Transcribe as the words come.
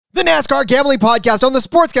The NASCAR Gambling Podcast on the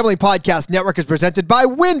Sports Gambling Podcast Network is presented by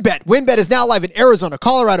WynnBET. WynnBET is now live in Arizona,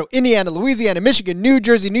 Colorado, Indiana, Louisiana, Michigan, New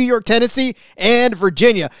Jersey, New York, Tennessee, and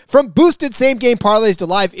Virginia. From boosted same-game parlays to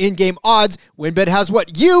live in-game odds, WynnBET has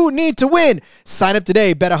what you need to win. Sign up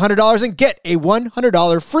today, bet $100, and get a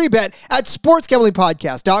 $100 free bet at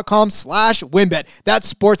sportsgamblingpodcast.com/WynnBET.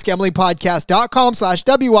 That's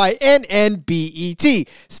sportsgamblingpodcast.com/WYNNBET.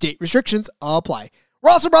 State restrictions apply. We're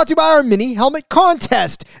also brought to you by our mini helmet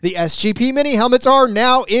contest. The SGP mini helmets are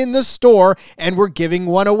now in the store, and we're giving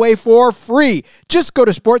one away for free. Just go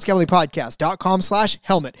to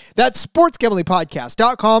sportsgamblingpodcast.com/helmet. That's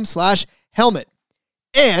sportsgamblingpodcast.com/helmet.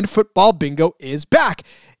 And football bingo is back.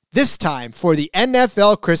 This time for the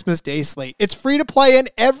NFL Christmas Day slate. It's free to play, and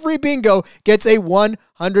every bingo gets a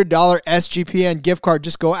 $100 SGPN gift card.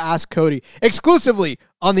 Just go ask Cody. Exclusively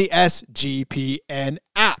on the SGPN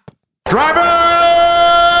app. Driver,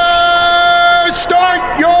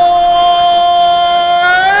 start your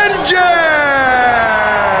engine!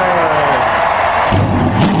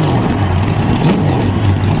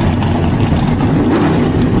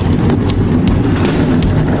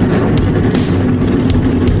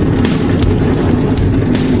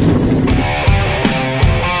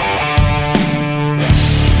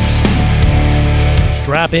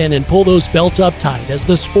 Strap in and pull those belts up tight as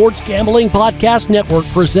the Sports Gambling Podcast Network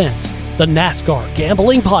presents the NASCAR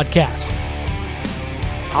Gambling Podcast.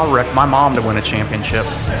 I'll wreck my mom to win a championship.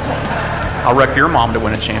 I'll wreck your mom to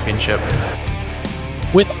win a championship.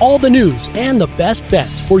 With all the news and the best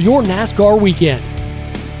bets for your NASCAR weekend.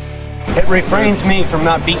 It refrains me from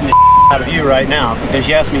not beating the out of you right now because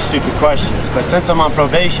you ask me stupid questions. But since I'm on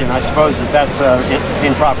probation, I suppose that's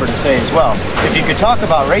improper to say as well. If you could talk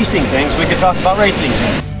about racing things, we could talk about racing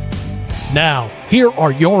things. Now, here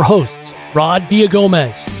are your hosts, Rod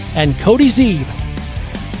Villagomez and Cody Zeeb.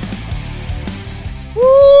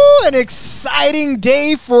 Woo, an exciting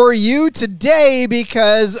day for you today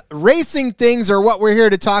because racing things are what we're here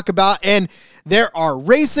to talk about, and there are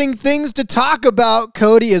racing things to talk about,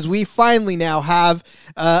 Cody, as we finally now have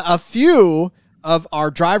a few of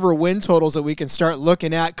our driver win totals that we can start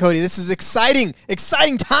looking at. Cody, this is exciting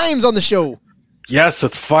times on the show. Yes,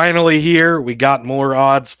 it's finally here. We got more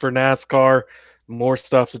odds for NASCAR, more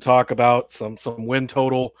stuff to talk about, some win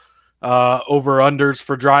total over-unders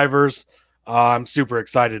for drivers. I'm super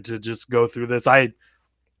excited to just go through this.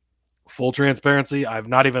 Full transparency, I've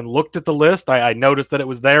not even looked at the list. I noticed that it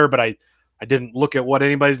was there, but I didn't look at what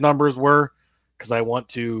anybody's numbers were because I want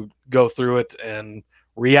to go through it and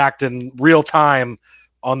react in real time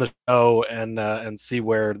on the show and see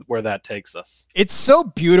where that takes us. It's so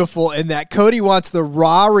beautiful in that Cody wants the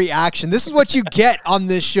raw reaction. This is what you get on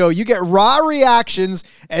this show. You get raw reactions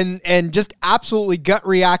and just absolutely gut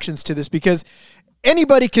reactions to this because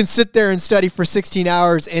anybody can sit there and study for 16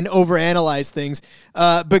 hours and overanalyze things.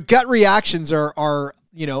 But gut reactions are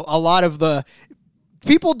a lot of the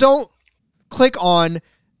people don't click on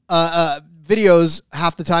videos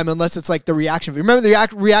half the time unless it's like the reaction. Remember the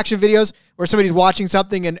reaction videos where somebody's watching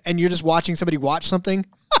something and you're just watching somebody watch something?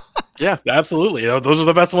 Yeah, absolutely. Those are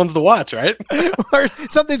the best ones to watch, right? Or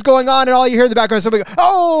something's going on and all you hear in the background is somebody go,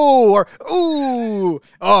 oh, or ooh,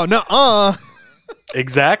 oh, no,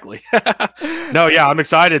 Exactly. No, yeah, I'm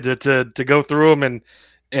excited to go through them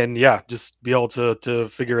and yeah, just be able to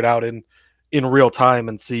figure it out in real time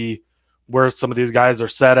and see where some of these guys are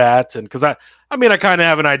set at. And because I kind of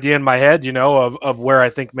have an idea in my head, of where I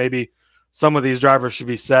think maybe some of these drivers should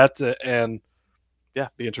be set, and yeah,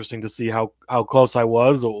 be interesting to see how close I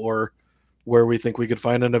was or where we think we could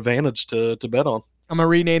find an advantage to bet on. I'm going to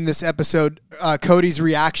rename this episode Cody's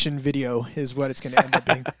reaction video is what it's going to end up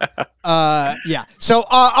being. Yeah. So,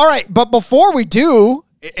 all right. But before we do,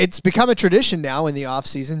 it's become a tradition now in the off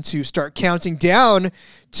season to start counting down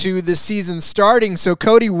to the season starting. So,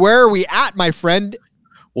 Cody, where are we at, my friend?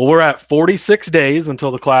 Well, we're at 46 days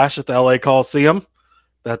until the Clash at the LA Coliseum.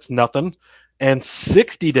 That's nothing. And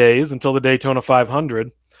 60 days until the Daytona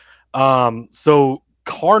 500. So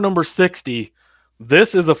car number 60,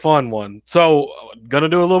 this is a fun one. So going to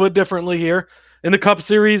do a little bit differently here. In the Cup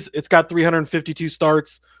Series, it's got 352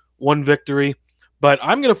 starts, 1 victory. But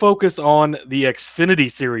I'm going to focus on the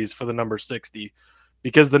Xfinity Series for the number 60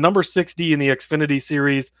 because the number 60 in the Xfinity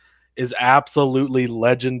Series is absolutely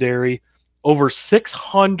legendary. Over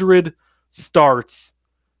 600 starts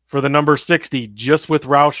for the number 60 just with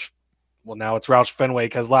Roush. Well, now it's Roush Fenway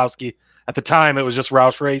Keselowski. At the time, it was just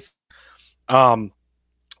Roush Race.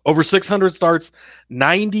 Over 600 starts,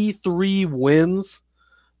 93 wins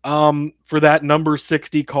for that number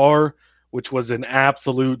 60 car, which was an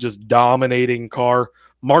absolute just dominating car.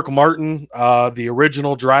 Mark Martin, the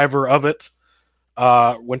original driver of it,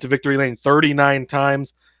 went to victory lane 39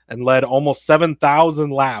 times and led almost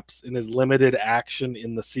 7,000 laps in his limited action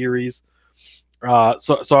in the series.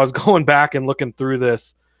 So I was going back and looking through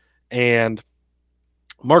this, and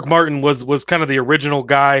Mark Martin was kind of the original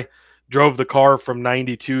guy, drove the car from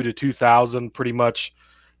 92 to 2000 pretty much.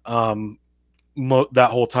 That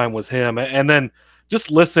whole time was him. And then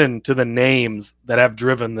just listen to the names that have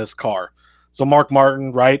driven this car. So Mark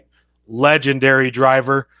Martin, right? Legendary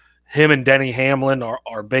driver. Him and Denny Hamlin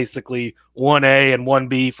are basically 1A and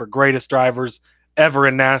 1B for greatest drivers ever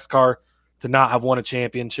in NASCAR to not have won a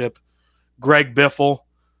championship. Greg Biffle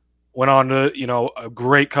went on to, a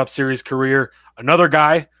great Cup Series career. Another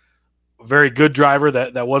guy, a very good driver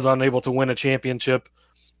that was unable to win a championship.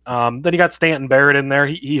 Then you got Stanton Barrett in there.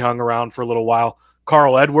 He hung around for a little while.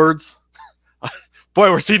 Carl Edwards. Boy,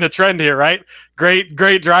 we're seeing a trend here, right? Great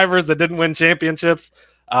drivers that didn't win championships.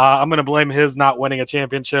 I'm going to blame his not winning a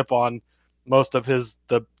championship on most of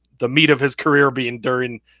the meat of his career being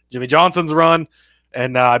during Jimmy Johnson's run.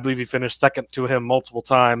 And I believe he finished second to him multiple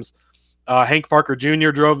times. Hank Parker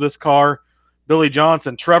Jr. drove this car. Billy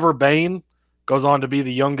Johnson. Trevor Bayne goes on to be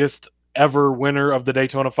the youngest ever winner of the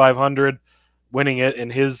Daytona 500, winning it in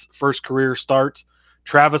his first career start.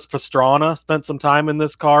 Travis Pastrana spent some time in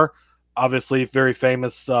this car. Obviously, very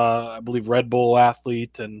famous, I believe, Red Bull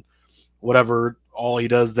athlete and whatever all he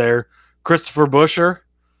does there. Christopher Buescher,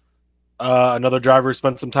 another driver who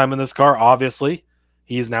spent some time in this car. Obviously,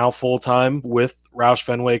 he's now full-time with Roush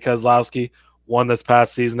Fenway Keselowski, won this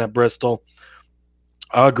past season at Bristol.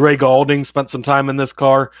 Greg Alding spent some time in this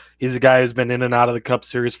car. He's a guy who's been in and out of the Cup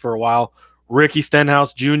Series for a while. Ricky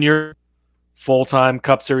Stenhouse Jr., full-time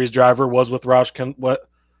Cup Series driver, was with Roush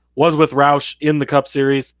in the Cup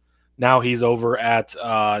Series. Now he's over at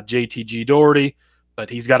JTG Doherty, but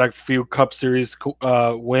he's got a few Cup Series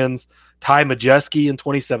wins. Ty Majeski in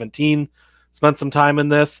 2017 spent some time in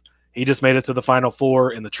this. He just made it to the Final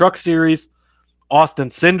Four in the Truck Series. Austin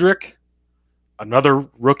Cindric, another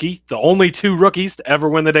rookie, the only two rookies to ever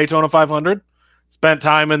win the Daytona 500, spent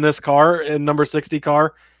time in this car, in number 60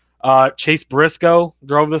 car. Chase Briscoe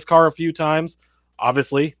drove this car a few times.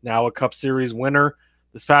 Obviously, now a Cup Series winner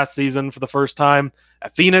this past season for the first time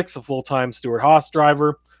at Phoenix, a full-time Stewart-Haas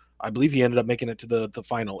driver. I believe he ended up making it to the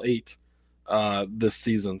Final 8 this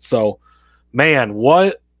season. So, man,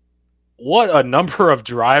 what a number of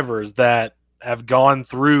drivers that have gone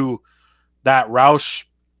through that Roush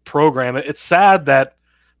program. It's sad that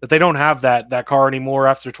they don't have that car anymore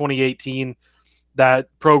after 2018. That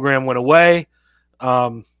program went away.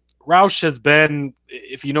 Roush has been,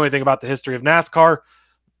 if you know anything about the history of NASCAR,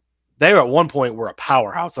 they at one point were a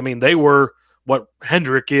powerhouse. I mean, they were what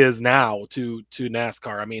Hendrick is now to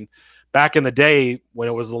NASCAR. I mean, back in the day when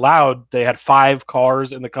it was allowed, they had 5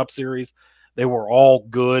 cars in the Cup Series. They were all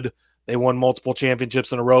good. They won multiple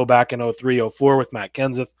championships in a row back in 03, 04 with Matt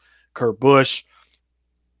Kenseth, Kurt Busch,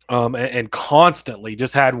 and constantly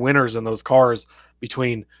just had winners in those cars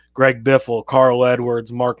between Greg Biffle, Carl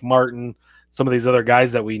Edwards, Mark Martin, some of these other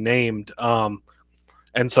guys that we named. And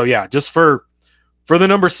so, yeah, just for the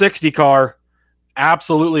number 60 car,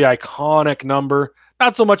 absolutely iconic number.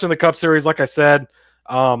 Not so much in the Cup Series, like I said,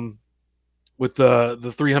 with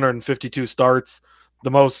the 352 starts.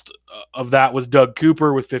 The most of that was Doug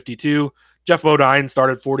Cooper with 52. Jeff Bodine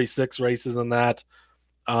started 46 races in that.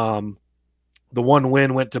 The one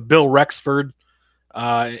win went to Bill Rexford,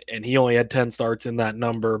 and he only had 10 starts in that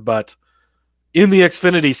number. But in the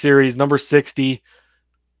Xfinity Series, number 60,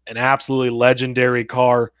 an absolutely legendary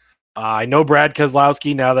car. I know Brad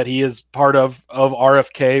Keselowski, now that he is part of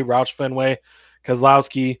RFK, Roush Fenway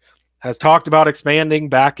Keselowski, has talked about expanding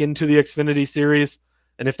back into the Xfinity Series.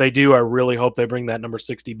 And if they do, I really hope they bring that number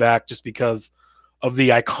 60 back just because of the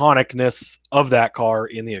iconicness of that car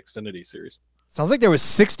in the Xfinity Series. Sounds like there was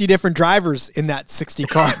 60 different drivers in that 60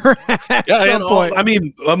 car at some point. I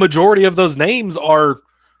mean, a majority of those names are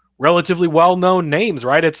relatively well-known names,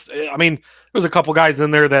 right? There's a couple guys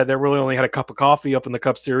in there that really only had a cup of coffee up in the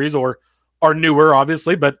Cup Series or are newer,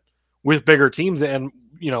 obviously, but with bigger teams and,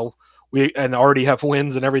 we already have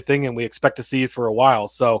wins and everything, and we expect to see it for a while.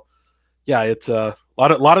 So, yeah, it's a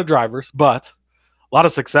lot of drivers, but a lot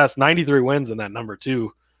of success. 93 wins in that number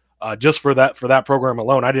too. Just for that program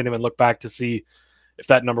alone, I didn't even look back to see if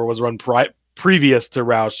that number was run previous to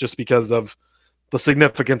Roush, just because of the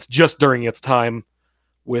significance just during its time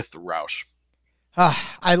with Roush.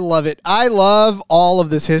 I love it. I love all of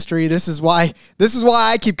this history. This is why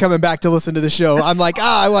I keep coming back to listen to the show. I'm like,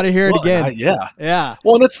 I want to hear it again. Yeah.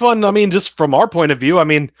 Well, and it's fun. I mean, just from our point of view,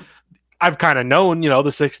 I've kind of known,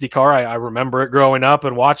 the 60 car. I remember it growing up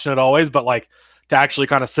and watching it always, but like to actually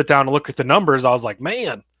kind of sit down and look at the numbers, I was like,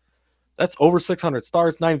 man, That's over 600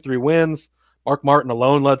 starts, 93 wins. Mark Martin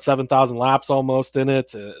alone led 7,000 laps almost in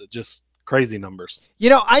it. Just crazy numbers.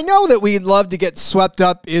 I know that we love to get swept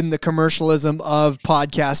up in the commercialism of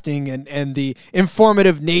podcasting and the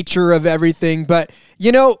informative nature of everything, but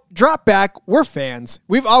drop back. We're fans.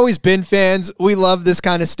 We've always been fans. We love this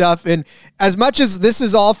kind of stuff. And as much as this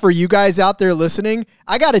is all for you guys out there listening,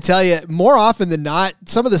 I got to tell you, more often than not,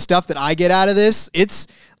 some of the stuff that I get out of this, it's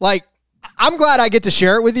like, I'm glad I get to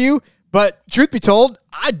share it with you. But truth be told,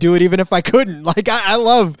 I'd do it even if I couldn't. Like I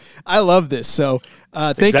love this. So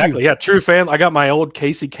thank you. Yeah, true fan. I got my old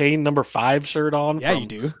Casey Kane number 5 shirt on. Yeah, you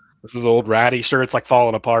do. This is an old ratty shirt. It's like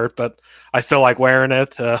falling apart, but I still like wearing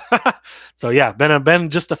it. So yeah, been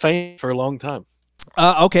just a fan for a long time.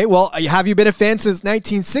 Okay, well, have you been a fan since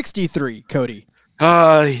 1963, Cody?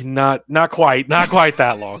 Not quite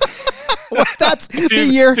that long. Well, that's the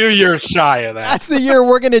year. 2 years shy of that. That's the year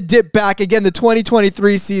we're going to dip back again. The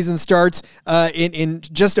 2023 season starts in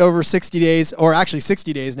just over 60 days, or actually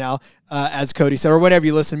 60 days now, as Cody said, or whenever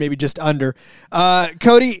you listen, maybe just under.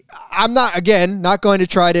 Cody, I'm not going to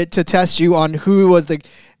try to test you on who was the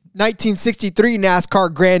 1963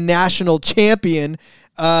 NASCAR Grand National Champion.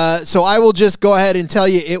 So I will just go ahead and tell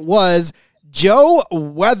you it was Joe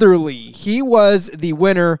Weatherly. He was the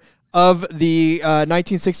winner of the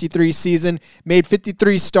 1963 season, made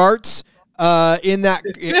 53 starts in that.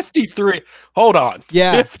 53. Hold on.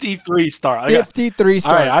 Yeah. 53 starts. 53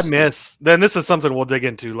 starts. All right, I miss. Then this is something we'll dig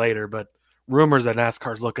into later, but rumors that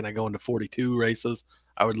NASCAR's looking at going to 42 races.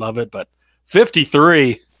 I would love it, but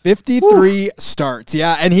 53. 53 starts,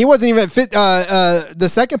 yeah, and he wasn't even fit. The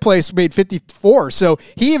second place made 54, so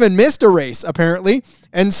he even missed a race apparently,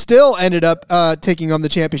 and still ended up taking on the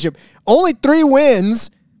championship. Only 3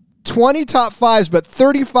 wins, 20 top 5s, but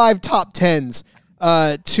 35 top 10s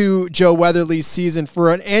to Joe Weatherly's season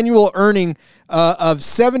for an annual earning of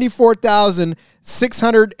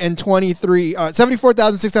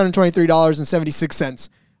 $74,623.76.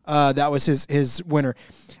 That was his winner.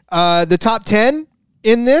 The top 10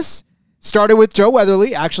 in this started with Joe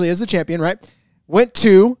Weatherly, actually as the champion, right? Went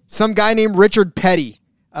to some guy named Richard Petty.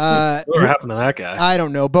 What happened to that guy? I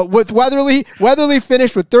don't know. But with Weatherly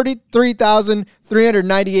finished with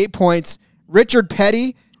 33,398 points. Richard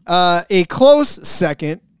Petty, a close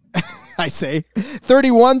second, I say,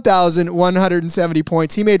 31,170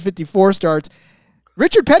 points. He made 54 starts.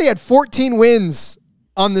 Richard Petty had 14 wins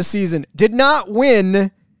on the season. Did not win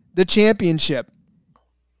the championship.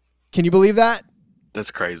 Can you believe that? That's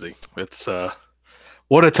crazy. It's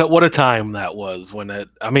what a time that was when it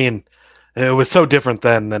was so different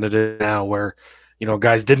then than it is now, where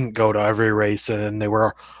guys didn't go to every race and they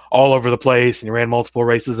were all over the place and you ran multiple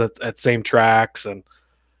races at same tracks, and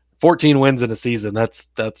 14 wins in a season. That's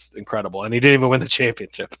incredible. And he didn't even win the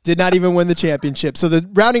championship. Did not even win the championship. So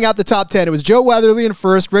rounding out the top 10, it was Joe Weatherly in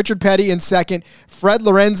first, Richard Petty in second, Fred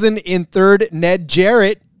Lorenzen in third, Ned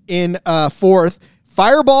Jarrett in fourth,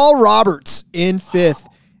 Fireball Roberts in fifth,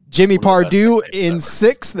 Jimmy Pardue in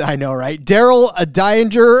sixth. I know, right? Daryl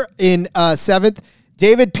Deinger in seventh,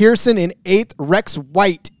 David Pearson in eighth, Rex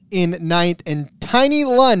White in ninth, and Tiny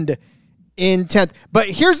Lund in 10th. But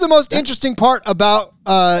here's the most interesting part about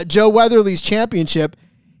Joe Weatherly's championship.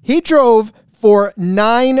 He drove for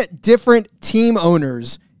 9 different team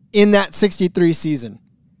owners in that 63 season.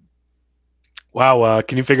 Wow,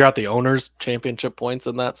 can you figure out the owners' championship points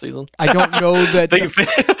in that season? I don't know that.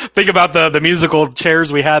 Think about the musical chairs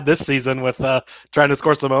we had this season with trying to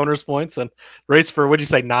score some owners' points and race for, what'd you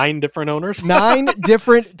say, 9 different owners? 9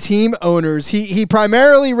 different team owners. He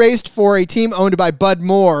primarily raced for a team owned by Bud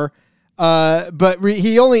Moore, but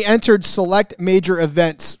he only entered select major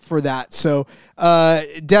events for that. So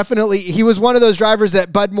definitely, he was one of those drivers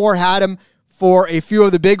that Bud Moore had him for a few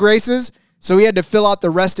of the big races. So he had to fill out the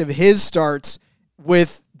rest of his starts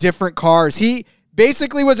with different cars. He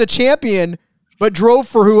basically was a champion, but drove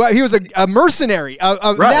for he was a mercenary,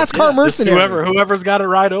 a right, NASCAR mercenary. Whoever's got a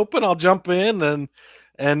ride open, I'll jump in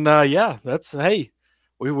and that's, hey,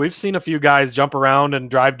 we've seen a few guys jump around and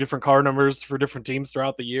drive different car numbers for different teams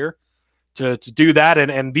throughout the year to do that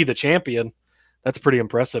and be the champion. That's pretty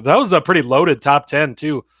impressive. That was a pretty loaded top 10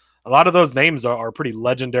 too. A lot of those names are pretty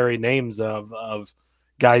legendary names of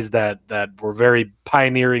guys that were very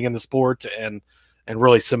pioneering in the sport and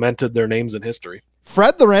really cemented their names in history.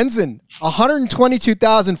 Fred Lorenzen,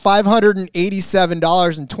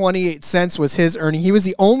 $122,587.28 was his earning. He was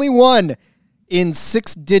the only one in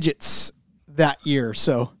 6 digits that year.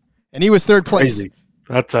 So, and he was third place. Crazy.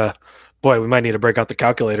 That's boy, we might need to break out the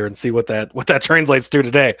calculator and see what that translates to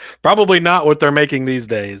today. Probably not what they're making these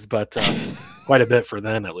days, but quite a bit for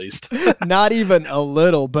then, at least. Not even a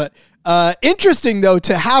little, but interesting though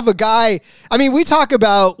to have a guy. I mean, we talk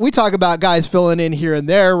about guys filling in here and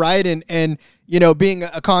there, right? And being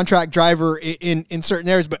a contract driver in certain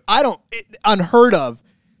areas, but unheard of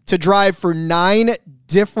to drive for 9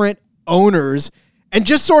 different owners and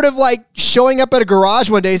just sort of like showing up at a garage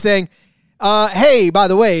one day saying, "Hey, by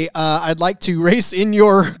the way, I'd like to race in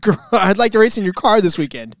your car this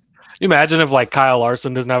weekend." You imagine if like Kyle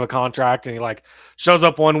Larson doesn't have a contract and he like shows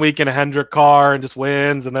up one week in a Hendrick car and just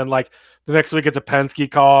wins, and then like the next week it's a Penske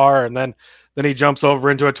car, and then he jumps over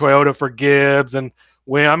into a Toyota for Gibbs and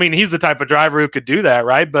win. I mean, he's the type of driver who could do that,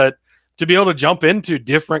 right? But to be able to jump into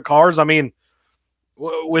different cars, I mean,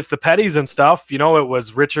 with the Petties and stuff, it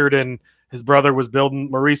was Richard and his brother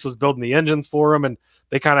Maurice was building the engines for him, and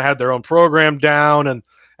they kind of had their own program down, and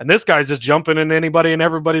this guy's just jumping in anybody and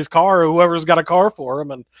everybody's car, or whoever's got a car for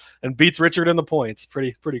him, and beats Richard in the points.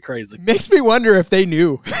 Pretty crazy. Makes me wonder if they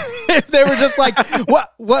knew. If they were just like, what?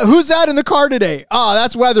 Who's that in the car today? Oh,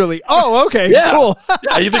 that's Weatherly. Oh, okay, yeah. Cool.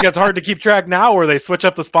 Yeah, you think it's hard to keep track now, where they switch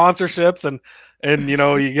up the sponsorships and you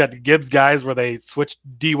got the Gibbs guys where they switch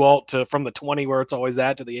DeWalt from the 20 where it's always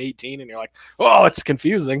at to the 18, and you're like, oh, it's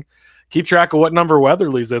confusing. Keep track of what number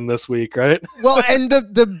Weatherly's in this week, right? Well, and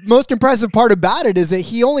the most impressive part about it is that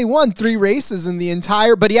he only won 3 races in the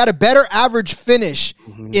entire, but he had a better average finish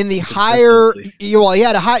in the higher. Well, he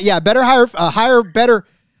had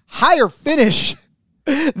higher finish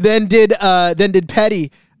than did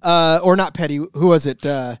Petty, or not Petty. Who was it?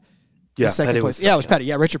 Second Petty place. It was Petty.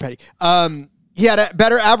 Yeah, Richard Petty. He had a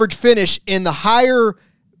better average finish in the higher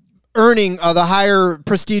earning, the higher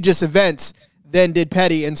prestigious events than did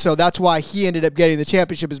Petty, and so that's why he ended up getting the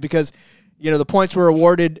championship, is because the points were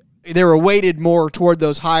awarded, they were weighted more toward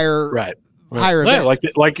those higher higher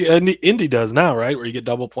events. Like Indy does now, right, where you get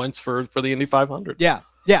double points for the Indy 500. Yeah.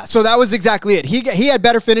 So that was exactly it. He had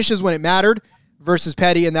better finishes when it mattered versus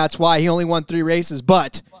Petty, and that's why he only won 3 races.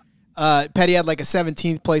 But Petty had like a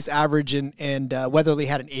 17th place average, and Weatherly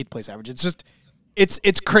had an 8th place average. It's just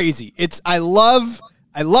it's crazy.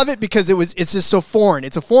 I love it because it's just so foreign.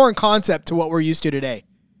 It's a foreign concept to what we're used to today.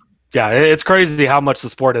 Yeah, it's crazy how much the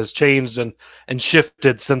sport has changed and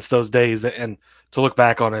shifted since those days, and to look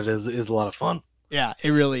back on it is a lot of fun. Yeah, it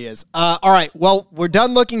really is. All right, well, we're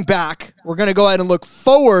done looking back. We're going to go ahead and look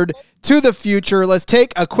forward to the future. Let's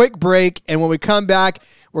take a quick break, and when we come back,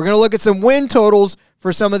 we're going to look at some win totals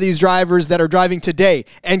for some of these drivers that are driving today,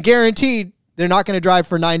 and guaranteed they're not going to drive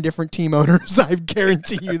for 9 different team owners. I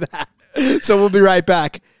guarantee you that. So we'll be right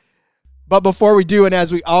back. But before we do, and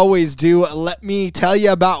as we always do, let me tell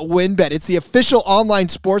you about WynnBET. It's the official online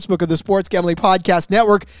sportsbook of the Sports Gambling Podcast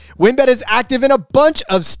Network. WynnBET is active in a bunch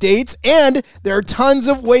of states, and there are tons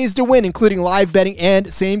of ways to win, including live betting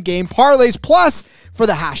and same-game parlays. Plus, for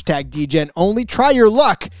the hashtag DGen, only try your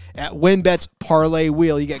luck at WynnBET's Parlay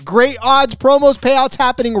Wheel. You get great odds, promos, payouts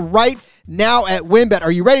happening right now at WynnBET.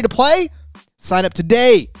 Are you ready to play? Sign up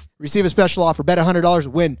today. Receive a special offer. Bet $100,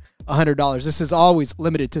 win $100. This is always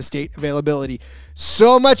limited to state availability.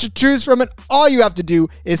 So much to choose from, and all you have to do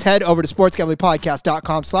is head over to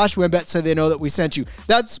sportsgamblingpodcast.com/WynnBET so they know that we sent you.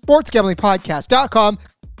 That's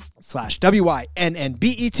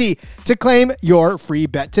sportsgamblingpodcast.com/WYNNBET to claim your free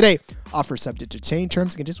bet today. Offer subject to change.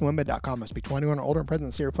 Terms and conditions. WynnBET.com. Must be 21 or older and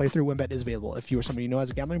present. Zero playthrough. WynnBET is available. If you or somebody you know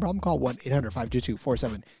has a gambling problem, call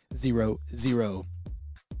 1-800-522-4700.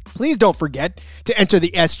 Please don't forget to enter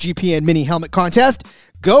the SGPN mini helmet contest.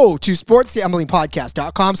 Go to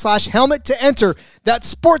sportsgamblingpodcast.com/helmet to enter.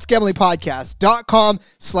 That's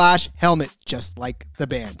sportsgamblingpodcast.com/helmet, just like the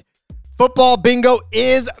band. Football bingo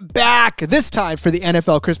is back, this time for the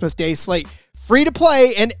NFL Christmas Day slate. Free to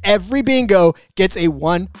play, and every bingo gets a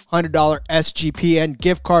 $100 SGPN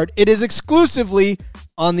gift card. It is exclusively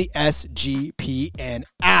on the SGPN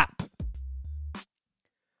app.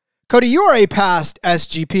 Cody, you are a past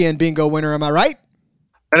SGPN bingo winner, am I right?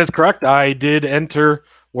 That is correct. I did enter.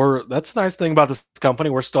 That's the nice thing about this company.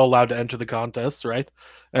 We're still allowed to enter the contests, right?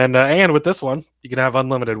 And with this one, you can have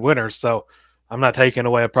unlimited winners. So I'm not taking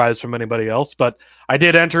away a prize from anybody else, but I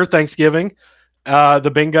did enter Thanksgiving,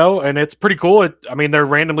 the bingo, and it's pretty cool. They're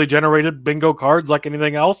randomly generated bingo cards like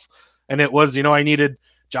anything else. And it was, I needed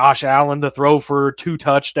Josh Allen to throw for 2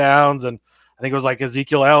 touchdowns, and I think it was like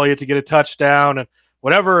Ezekiel Elliott to get a touchdown and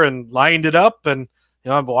whatever, and lined it up. And,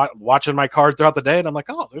 I'm watching my card throughout the day, and I'm like,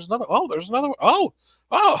 there's another.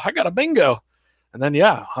 I got a bingo. And then,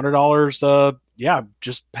 $100,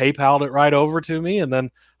 just PayPal'd it right over to me. And then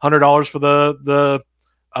 $100 for the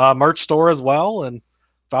merch store as well. And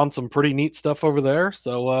found some pretty neat stuff over there.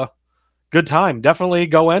 So good time. Definitely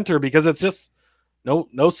go enter, because it's just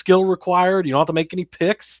no skill required. You don't have to make any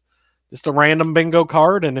picks. Just a random bingo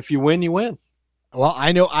card, and if you win, you win. Well,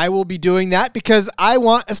 I know I will be doing that because I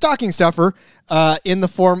want a stocking stuffer in the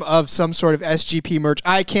form of some sort of SGP merch.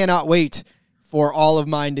 I cannot wait for all of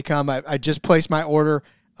mine to come. I just placed my order.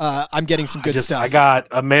 I'm getting some good stuff. I got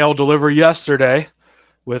a mail delivery yesterday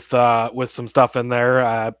with some stuff in there.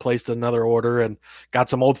 I placed another order and got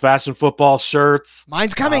some old-fashioned football shirts.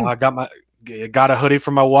 Mine's coming. I got a hoodie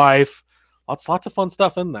for my wife. Lots of fun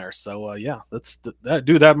stuff in there. So let's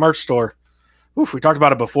do that merch store. Oof, we talked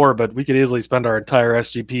about it before, but we could easily spend our entire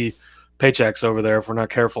SGP paychecks over there if we're not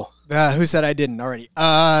careful. Who said I didn't already?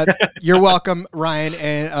 You're welcome, Ryan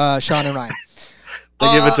and Sean and Ryan. They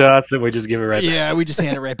give it to us, and we just give it right back. Yeah, we just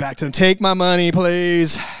hand it right back to them. Take my money,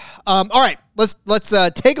 please. All right, let's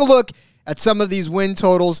take a look at some of these win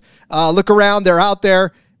totals. Look around; they're out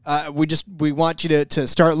there. We want you to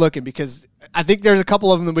start looking because I think there's a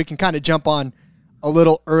couple of them that we can kind of jump on a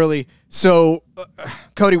little early. So,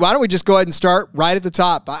 Cody, why don't we just go ahead and start right at the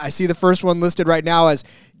top? I see the first one listed right now as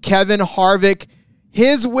Kevin Harvick.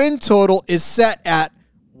 His win total is set at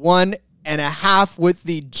 1.5 with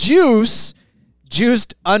the juiced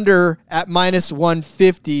under at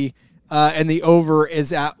 -150, and the over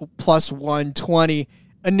is at +120.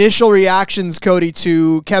 Initial reactions, Cody,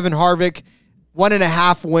 to Kevin Harvick,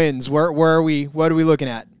 1.5 wins. Where are we? What are we looking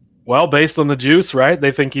at? Well, based on the juice, right?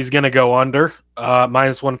 They think he's going to go under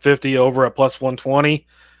 -150, over at +120.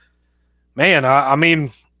 Man, I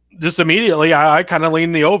mean, just immediately, I kind of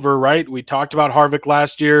lean the over, right? We talked about Harvick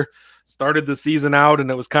last year, started the season out, and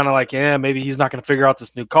it was kind of like, maybe he's not going to figure out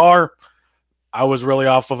this new car. I was really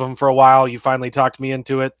off of him for a while. You finally talked me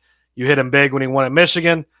into it. You hit him big when he won at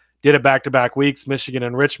Michigan, did it back-to-back weeks, Michigan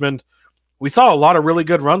and Richmond. We saw a lot of really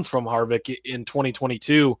good runs from Harvick in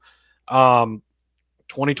 2022.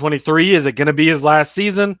 2023, is it going to be his last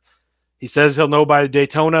season? He says he'll know by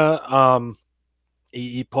Daytona.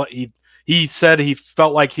 He said he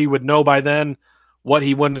felt like he would know by then what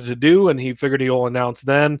he wanted to do, and he figured he'll announce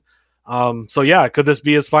then. Could this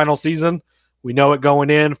be his final season? We know it going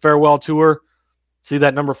in. Farewell tour. See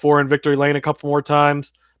that number 4 in victory lane a couple more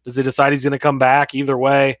times. Does he decide he's going to come back? Either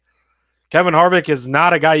way, Kevin Harvick is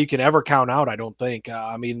not a guy you can ever count out, I don't think.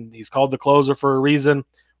 He's called the closer for a reason,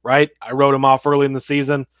 right? I wrote him off early in the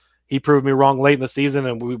season. He proved me wrong late in the season,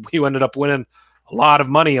 and we ended up winning a lot of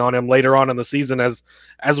money on him later on in the season as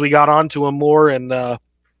we got onto him more. And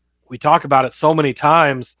we talk about it so many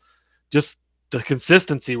times, just the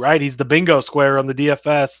consistency, right? He's the bingo square on the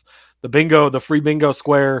DFS, the free bingo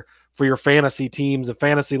square for your fantasy teams and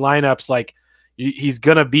fantasy lineups. Like, he's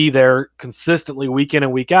going to be there consistently week in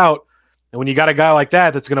and week out. And when you got a guy like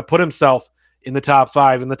that that's going to put himself in the top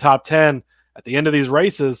 5, in the top 10 at the end of these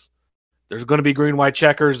races, there's going to be green, white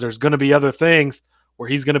checkers. There's going to be other things where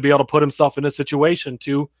he's going to be able to put himself in a situation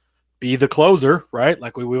to be the closer, right?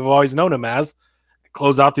 Like we've always known him as,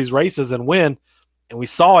 close out these races and win. And we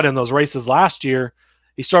saw it in those races last year.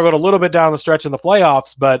 He struggled a little bit down the stretch in the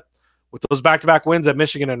playoffs, but with those back-to-back wins at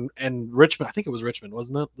Michigan and Richmond, I think it was Richmond,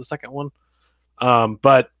 wasn't it? The second one.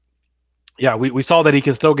 We saw that he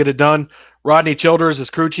can still get it done. Rodney Childers is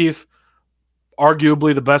crew chief,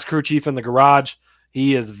 arguably the best crew chief in the garage.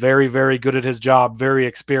 He is very, very good at his job, very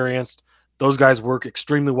experienced. Those guys work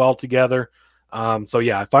extremely well together. If I'm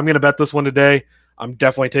going to bet this one today, I'm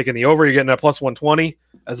definitely taking the over. You're getting a +120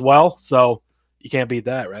 as well, so you can't beat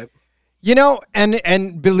that, right? You know,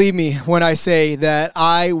 and believe me when I say that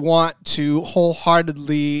I want to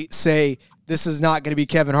wholeheartedly say this is not going to be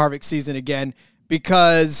Kevin Harvick's season again,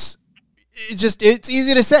 because it's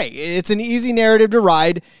easy to say. It's an easy narrative to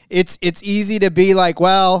ride. It's easy to be like,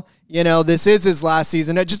 well, you know, this is his last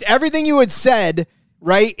season. Just everything you had said,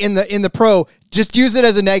 right, in the pro, just use it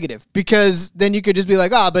as a negative, because then you could just be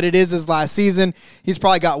like, but it is his last season. He's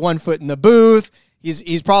probably got one foot in the booth.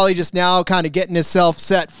 He's probably just now kind of getting himself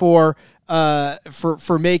set for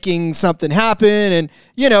making something happen. And,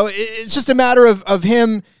 you know, it's just a matter of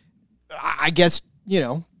him, I guess, you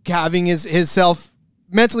know, having his self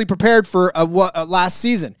mentally prepared for a last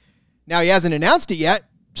season. Now he hasn't announced it yet,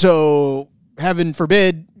 so heaven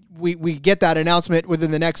forbid we get that announcement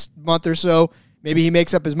within the next month or so. Maybe he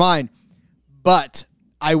makes up his mind. But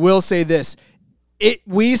I will say this.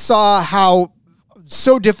 We saw how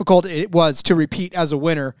so difficult it was to repeat as a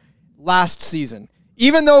winner last season.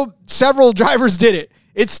 Even though several drivers did it,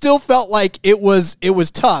 it still felt like it was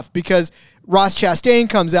tough, because Ross Chastain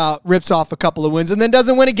comes out, rips off a couple of wins, and then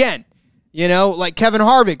doesn't win again. You know, like Kevin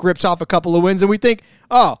Harvick rips off a couple of wins, and we think,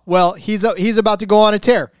 oh, well, he's about to go on a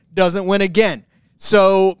tear. Doesn't win again.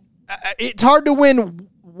 So it's hard to win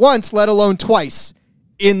once, let alone twice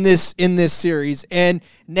in this series. And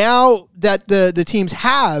now that the teams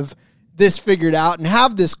have this figured out and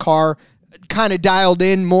have this car kind of dialed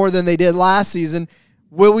in more than they did last season,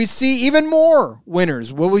 will we see even more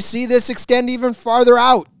winners? Will we see this extend even farther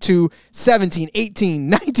out to 17, 18,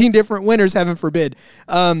 19 different winners, heaven forbid?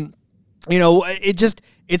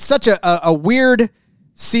 It's such a weird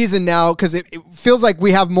season now because it feels like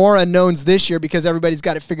we have more unknowns this year because everybody's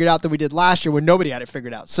got it figured out than we did last year when nobody had it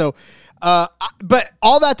figured out. So, but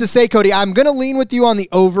all that to say, Cody, I'm going to lean with you on the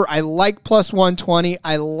over. I like plus 120.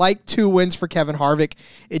 I like 2 wins for Kevin Harvick.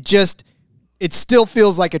 It still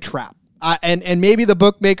feels like a trap. And maybe the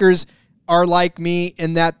bookmakers are like me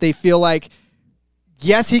in that they feel like,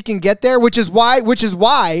 yes, he can get there, which is why,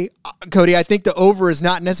 Cody, I think the over is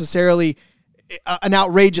not necessarily an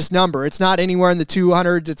outrageous number. It's not anywhere in the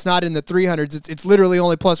 200s. It's not in the 300s. It's literally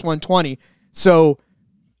only plus 120. So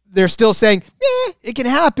they're still saying, it can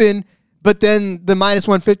happen, but then the minus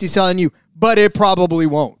 150 is telling you, but it probably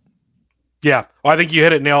won't. Yeah. Well, I think you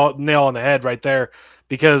hit it nail on the head right there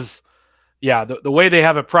because, yeah, the way they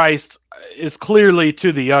have it priced is clearly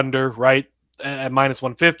to the under, right, at minus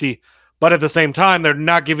 150. But at the same time, they're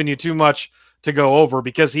not giving you too much to go over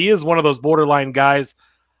because he is one of those borderline guys.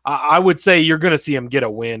 I would say you're going to see him get a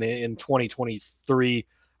win in 2023.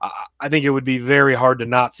 I think it would be very hard to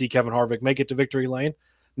not see Kevin Harvick make it to victory lane.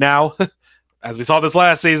 Now, as we saw this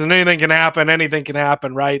last season, anything can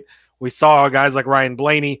happen, right? We saw guys like Ryan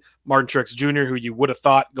Blaney, Martin Truex Jr., who you would have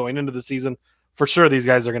thought going into the season, for sure these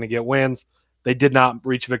guys are going to get wins. They did not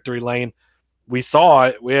reach victory lane. We saw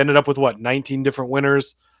it. We ended up with, 19 different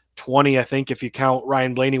winners, 20, I think, if you count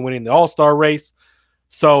Ryan Blaney winning the All-Star race.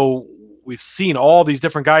 So we've seen all these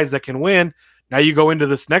different guys that can win. Now you go into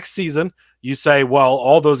this next season, you say, well,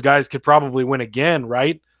 all those guys could probably win again,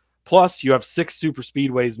 right? Plus, you have 6 super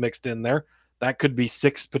speedways mixed in there. That could be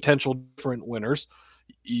 6 potential different winners.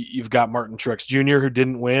 You've got Martin Truex Jr., who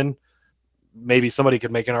didn't win. Maybe somebody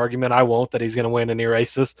could make an argument. I won't, that he's going to win any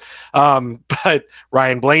races. But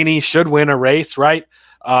Ryan Blaney should win a race, right?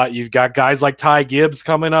 You've got guys like Ty Gibbs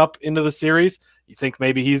coming up into the series. You think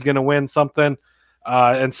maybe he's going to win something.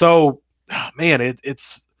 And so, man,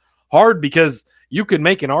 it's hard because you could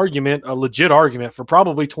make an argument, a legit argument, for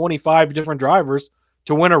probably 25 different drivers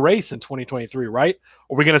to win a race in 2023, right?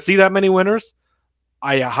 Are we going to see that many winners?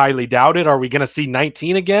 I highly doubt it. Are we going to see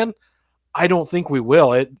 19 again? I don't think we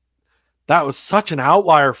will. That was such an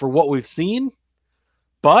outlier for what we've seen.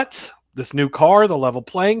 But this new car, the level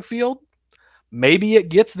playing field, maybe it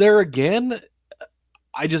gets there again.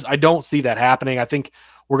 I don't see that happening. I think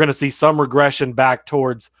we're going to see some regression back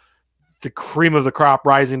towards the cream of the crop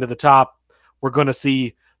rising to the top. We're going to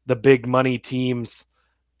see the big money teams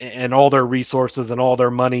and all their resources and all their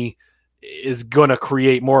money is going to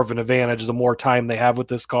create more of an advantage the more time they have with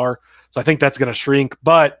this car. So I think that's going to shrink,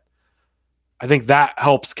 but I think that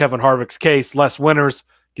helps Kevin Harvick's case. Less winners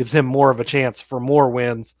gives him more of a chance for more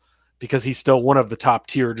wins because he's still one of the top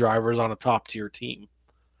tier drivers on a top tier team.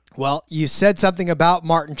 Well, you said something about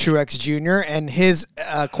Martin Truex Jr. and his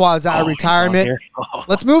quasi-retirement.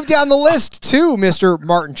 Let's move down the list to Mr.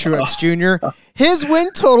 Martin Truex Jr. His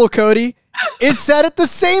win total, Cody, is set at the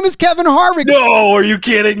same as Kevin Harvick. No, are you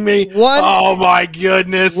kidding me? Oh, my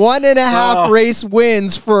goodness. 1.5 race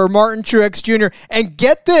wins for Martin Truex Jr. And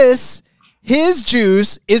get this, his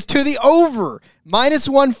juice is to the over. Minus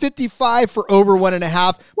 155 for over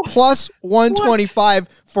 1.5, plus 125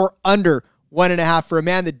 for under 1.5 for a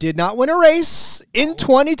man that did not win a race in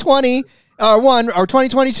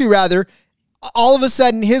 2022 rather. All of a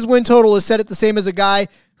sudden, his win total is set at the same as a guy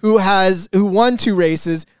who won 2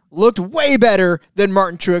 races, looked way better than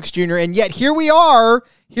Martin Truex Jr. And yet here we are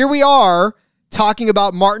talking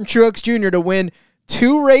about Martin Truex Jr. to win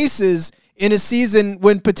 2 races in a season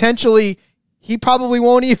when potentially he probably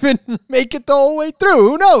won't even make it the whole way through.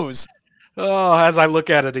 Who knows? Oh, as I look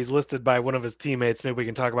at it, he's listed by one of his teammates. Maybe we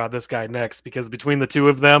can talk about this guy next, because between the two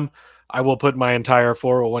of them, I will put my entire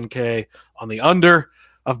 401k on the under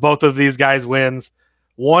of both of these guys' wins.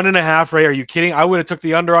 1.5 race. Are you kidding? I would have took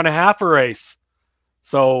the under on a half a race.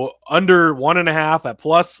 So under 1.5 at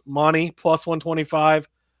plus money, plus 125.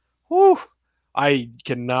 Whew. I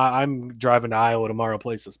cannot. I'm driving to Iowa tomorrow.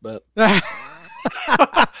 Place this bet.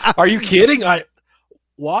 Are you kidding?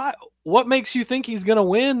 Why? What makes you think he's going to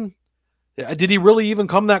win? Did he really even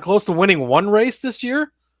come that close to winning one race this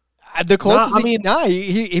year? The closest,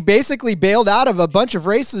 he basically bailed out of a bunch of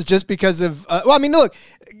races just because of. Look.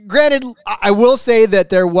 Granted, I will say that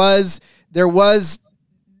there was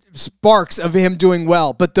sparks of him doing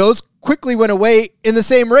well, but those quickly went away in the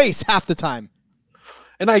same race half the time.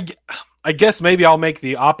 And I guess maybe I'll make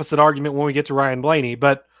the opposite argument when we get to Ryan Blaney,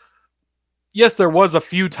 but yes, there was a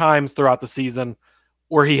few times throughout the season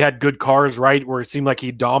where he had good cars, right? Where it seemed like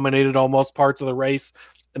he dominated almost parts of the race,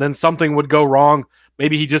 and then something would go wrong.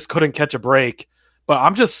 Maybe he just couldn't catch a break. But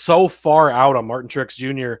I'm just so far out on Martin Truex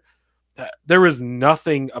Jr. that there is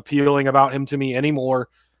nothing appealing about him to me anymore.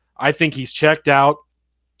 I think he's checked out.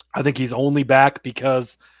 I think he's only back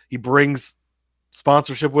because he brings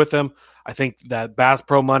sponsorship with him. I think that Bass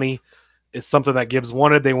Pro money is something that Gibbs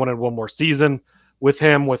wanted. They wanted one more season with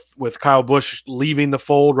him, with Kyle Busch leaving the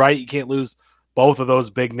fold, right? You can't lose both of those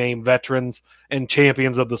big name veterans and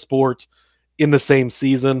champions of the sport in the same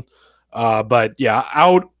season. But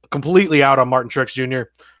yeah, completely out on Martin Truex Jr.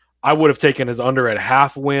 I would have taken his under at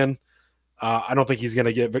half win. I don't think he's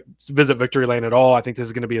going to visit victory lane at all. I think this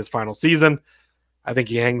is going to be his final season. I think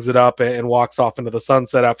he hangs it up and walks off into the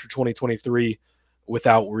sunset after 2023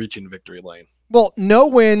 without reaching victory lane. Well, no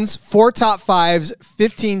wins, 4 top 5s,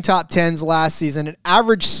 15 top 10s last season, an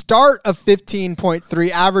average start of 15.3,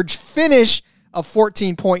 average finish of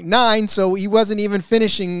 14.9, so he wasn't even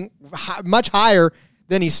finishing much higher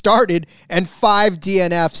than he started, and 5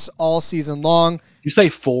 DNFs all season long. You say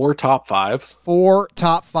 4 top 5s? 4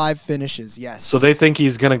 top 5 finishes, yes. So they think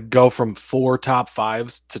he's going to go from 4 top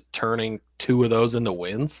 5s to turning 2 of those into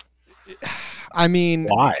wins? I mean,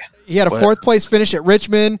 why? He had a 4th place finish at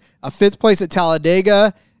Richmond, a 5th place at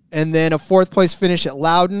Talladega, and then a 4th place finish at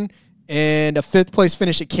Loudon, and a 5th place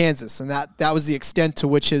finish at Kansas. And that was the extent to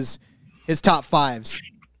which his top 5s.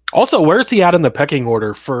 Also, where's he at in the pecking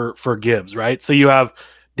order for Gibbs, right? So you have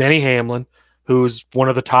Denny Hamlin, who's one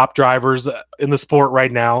of the top drivers in the sport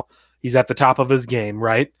right now. He's at the top of his game,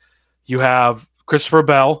 right? You have Christopher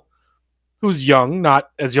Bell, who's young, not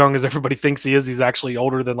as young as everybody thinks he is. He's actually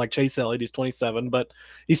older than like Chase Elliott. He's 27, but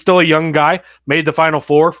he's still a young guy. Made the Final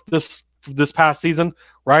Four this past season,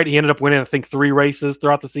 right? He ended up winning, I think, 3 races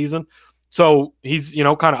throughout the season. So he's,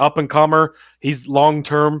 kind of up and comer. He's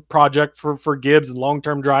long-term project for Gibbs and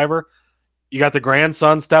long-term driver. You got the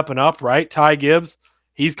grandson stepping up, right? Ty Gibbs,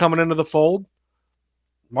 he's coming into the fold.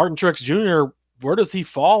 Martin Truex Jr., where does he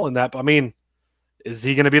fall in that? I mean, is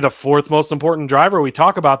he going to be the 4th most important driver? We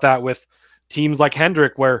talk about that with teams like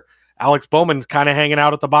Hendrick, where Alex Bowman's kind of hanging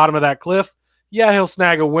out at the bottom of that cliff. Yeah, he'll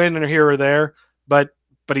snag a win or here or there, but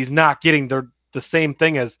he's not getting the same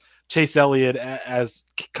thing as Chase Elliott, as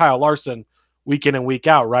Kyle Larson, week in and week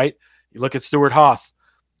out, right? You look at Stuart Haas,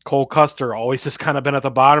 Cole Custer, always just kind of been at the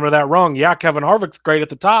bottom of that rung. Yeah, Kevin Harvick's great at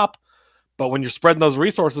the top, but when you're spreading those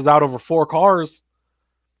resources out over 4 cars,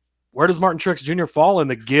 where does Martin Truex Jr. fall in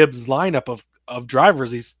the Gibbs lineup of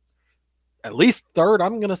drivers? He's at least 3rd.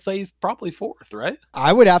 I'm going to say he's probably 4th, right?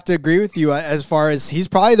 I would have to agree with you as far as he's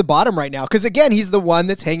probably the bottom right now. Because, again, he's the one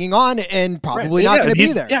that's hanging on and probably not going to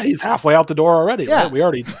be there. Yeah, he's halfway out the door already. Yeah. Right? We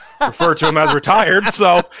already refer to him as retired.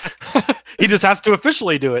 So he just has to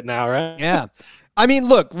officially do it now, right? Yeah. I mean,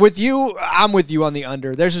 look, with you, I'm with you on the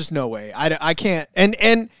under. There's just no way. I can't.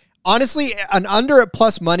 And honestly, an under at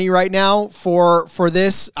plus money right now for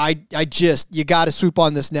this, you got to swoop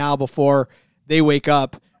on this now before they wake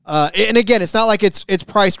up. And again, it's not like it's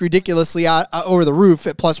priced ridiculously out over the roof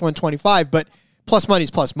at plus 125, but plus money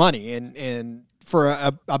is plus money, and for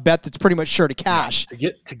a bet that's pretty much sure to cash.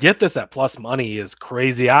 To get this at plus money is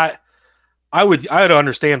crazy. I would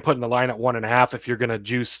understand putting the line at 1.5 if you're going to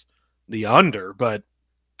juice the under, but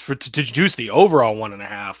to juice the overall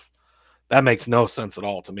 1.5, that makes no sense at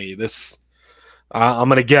all to me. This I'm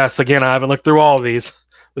going to guess again. I haven't looked through all of these.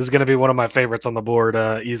 This is going to be one of my favorites on the board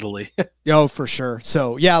easily. Oh, for sure.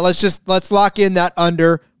 So, yeah, let's lock in that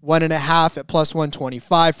under 1.5 at plus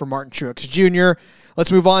 125 for Martin Truex Jr.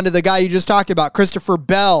 Let's move on to the guy you just talked about, Christopher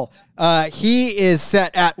Bell. He is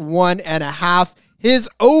set at 1.5. His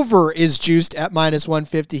over is juiced at minus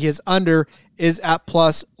 150. His under is at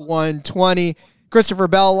plus 120. Christopher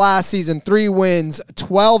Bell last season, 3 wins,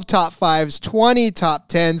 12 top 5s, 20 top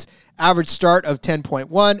 10s. Average start of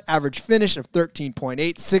 10.1, average finish of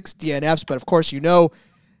 13.8, 6 DNFs. But, of course,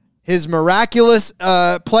 his miraculous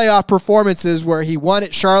playoff performances where he won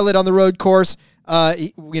at Charlotte on the road course,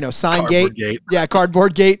 sign gate. Yeah,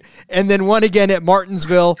 cardboard gate. And then won again at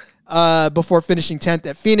Martinsville before finishing 10th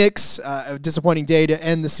at Phoenix. A disappointing day to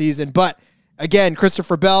end the season. But, again,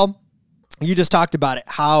 Christopher Bell, you just talked about it,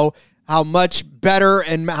 how much better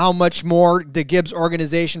and how much more the Gibbs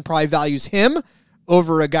organization probably values him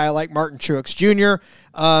over a guy like Martin Truex Jr.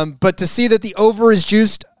 But to see that the over is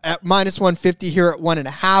juiced at minus 150 here at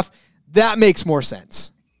 1.5, that makes more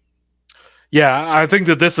sense. Yeah, I think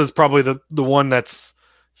that this is probably the one that's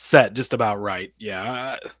set just about right.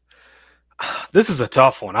 Yeah. This is a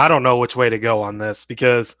tough one. I don't know which way to go on this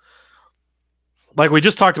because like we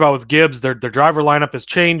just talked about with Gibbs, their driver lineup is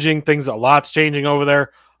changing. A lot's changing over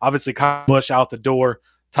there. Obviously, Kyle Busch out the door.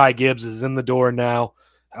 Ty Gibbs is in the door now.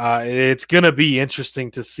 It's going to be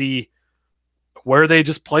interesting to see where they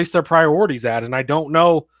just place their priorities at. And I don't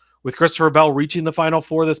know, with Christopher Bell reaching the Final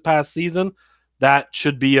Four this past season, that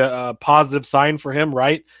should be a positive sign for him,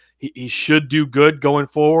 right? He should do good going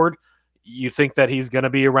forward. You think that he's going to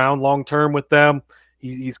be around long term with them.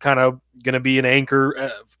 He's kind of going to be an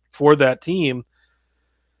anchor for that team.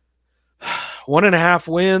 1.5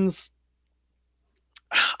 wins.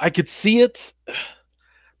 I could see it,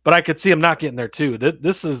 but I could see him not getting there too.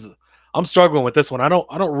 I'm struggling with this one. I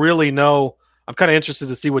don't really know. I'm kind of interested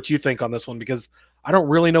to see what you think on this one, because I don't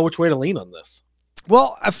really know which way to lean on this.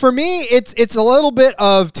 Well, for me, it's a little bit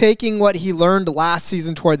of taking what he learned last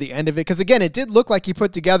season toward the end of it, because again, it did look like he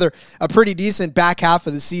put together a pretty decent back half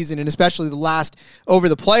of the season, and especially the last over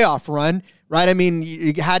the playoff run, right? I mean,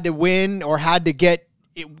 you had to win or had to get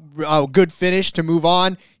a good finish to move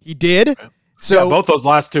on. He did. Okay. So both those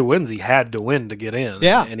last 2 wins, he had to win to get in.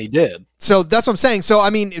 Yeah. And he did. So that's what I'm saying. So,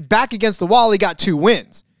 I mean, back against the wall, he got 2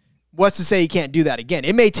 wins. What's to say he can't do that again?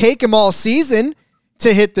 It may take him all season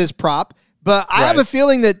to hit this prop, but I have a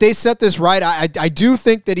feeling that they set this right. I do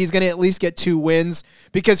think that he's going to at least get 2 wins,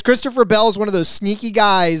 because Christopher Bell is one of those sneaky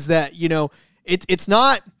guys that, it's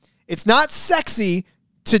not sexy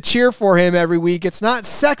to cheer for him every week. It's not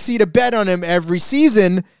sexy to bet on him every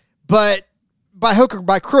season, but by hook or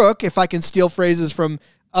by crook, if I can steal phrases from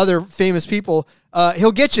other famous people,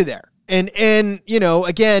 he'll get you there. And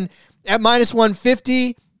again, at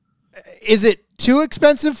 -150, is it too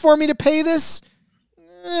expensive for me to pay this?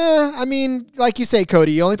 I mean, like you say,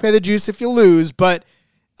 Cody, you only pay the juice if you lose, but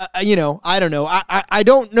I don't know. I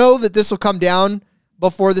don't know that this will come down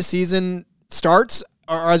before the season starts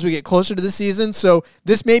or as we get closer to the season. So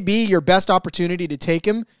this may be your best opportunity to take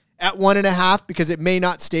him at 1.5, because it may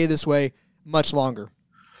not stay this way much longer.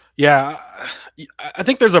 Yeah, I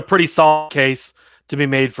think there's a pretty solid case to be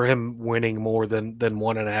made for him winning more than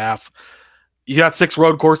 1.5. You got 6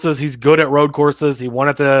 road courses. He's good at road courses. He won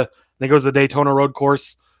at I think it was the Daytona road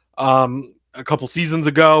course a couple seasons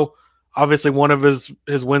ago. Obviously, one of his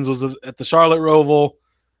wins was at the Charlotte Roval.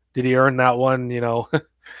 Did he earn that one?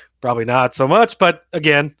 Probably not so much. But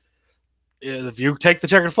again, if you take the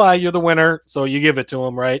checkered flag, you're the winner, so you give it to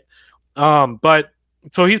him, right? But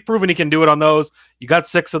so he's proven he can do it on those. You got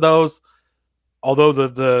 6 of those, although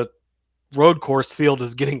the road course field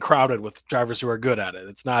is getting crowded with drivers who are good at it.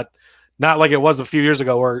 It's not like it was a few years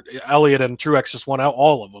ago where Elliott and Truex just won out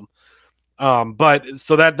all of them. But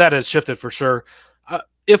so that has shifted for sure.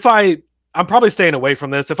 I'm probably staying away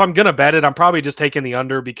from this. If I'm going to bet it, I'm probably just taking the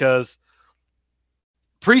under, because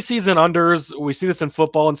preseason unders, we see this in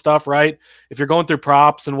football and stuff, right? If you're going through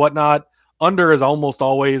props and whatnot, under is almost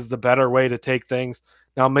always the better way to take things.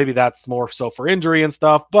 Now, maybe that's more so for injury and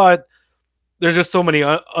stuff, but there's just so many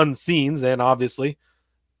unseens, and obviously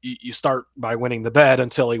you start by winning the bet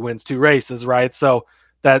until he wins 2 races, right? So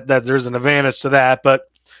that there's an advantage to that. But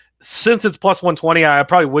since it's +120, I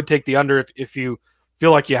probably would take the under if you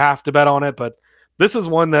feel like you have to bet on it. But this is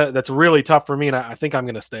one that's really tough for me, and I think I'm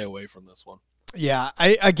going to stay away from this one. Yeah,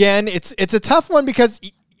 it's a tough one, because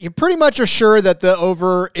you pretty much are sure that the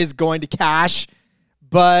over is going to cash.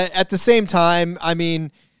 But at the same time, I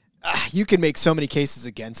mean, you can make so many cases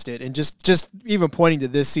against it. And just even pointing to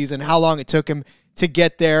this season, how long it took him to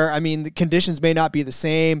get there. I mean, the conditions may not be the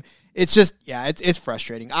same. It's just, it's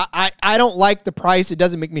frustrating. I don't like the price. It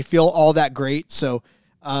doesn't make me feel all that great. So,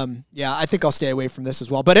 I think I'll stay away from this as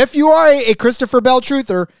well. But if you are a Christopher Bell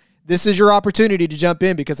truther, this is your opportunity to jump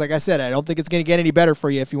in, because like I said, I don't think it's going to get any better for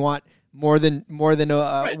you if you want more than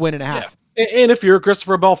a win and a half. Yeah. And if you're a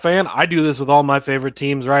Christopher Bell fan, I do this with all my favorite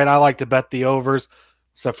teams, right? I like to bet the overs,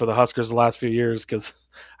 except for the Huskers the last few years, because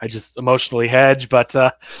I just emotionally hedge. But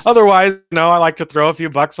otherwise, I like to throw a few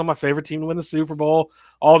bucks on my favorite team to win the Super Bowl,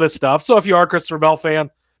 all this stuff. So if you are a Christopher Bell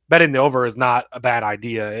fan, betting the over is not a bad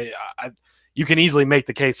idea. You can easily make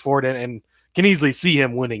the case for it and can easily see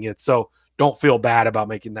him winning it. So don't feel bad about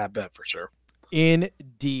making that bet for sure.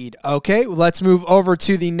 Indeed. Okay, let's move over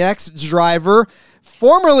to the next driver,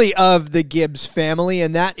 formerly of the Gibbs family,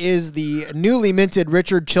 and that is the newly minted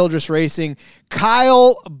Richard Childress Racing,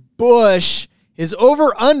 Kyle Busch. His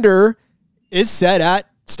over-under is set at,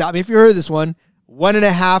 stop me if you heard this one,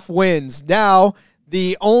 1.5 wins. Now,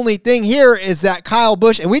 the only thing here is that Kyle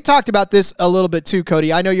Busch, and we talked about this a little bit too,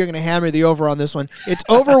 Cody. I know you're going to hammer the over on this one. It's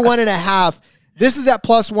over 1.5. This is at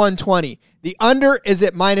 +120. The under is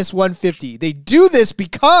at -150. They do this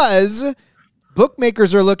because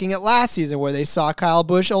bookmakers are looking at last season, where they saw Kyle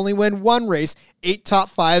Busch only win 1 race, 8 top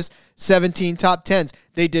 5s, 17 top 10s.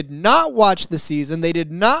 They did not watch the season. They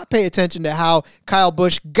did not pay attention to how Kyle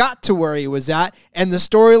Busch got to where he was at and the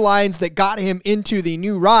storylines that got him into the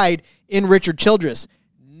new ride in Richard Childress.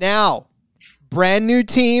 now. Brand new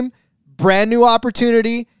team, brand new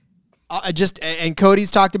opportunity. And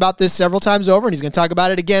Cody's talked about this several times over, and he's going to talk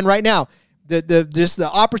about it again right now. The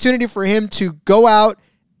opportunity for him to go out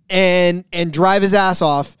and drive his ass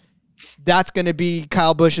off, that's going to be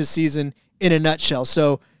Kyle Busch's season in a nutshell.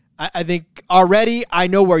 So I think already I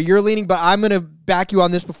know where you're leaning, but I'm going to back you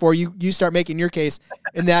on this before you start making your case,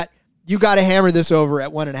 in that you got to hammer this over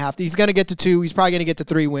at 1.5. He's going to get to 2. He's probably going to get to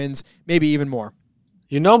 3 wins, maybe even more.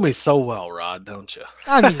 You know me so well, Rod, don't you?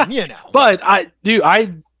 I mean, you know. But I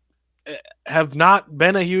have not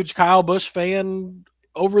been a huge Kyle Busch fan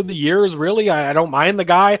over the years, really. I don't mind the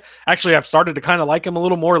guy. Actually, I've started to kind of like him a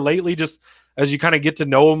little more lately, just as you kind of get to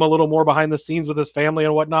know him a little more behind the scenes with his family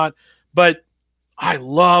and whatnot. But I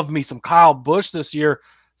love me some Kyle Busch this year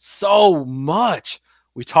so much.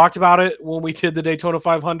 We talked about it when we did the Daytona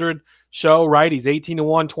 500 show, right? He's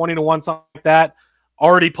 18-1, 20-1, something like that.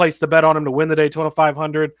 Already placed the bet on him to win the Daytona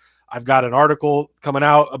 500. I've got an article coming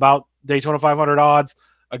out about Daytona 500 odds.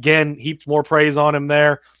 Again, heaped more praise on him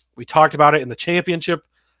there. We talked about it in the championship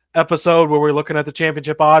episode where we were looking at the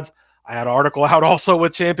championship odds. I had an article out also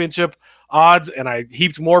with championship odds, and I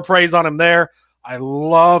heaped more praise on him there. I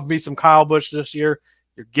love me some Kyle Busch this year.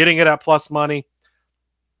 You're getting it at plus money.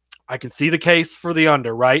 I can see the case for the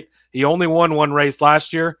under, right? He only won 1 race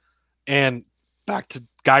last year, and back to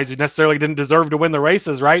guys who necessarily didn't deserve to win the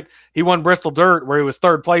races, right? He won Bristol Dirt where he was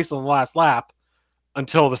 3rd place on the last lap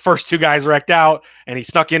until the first 2 guys wrecked out and he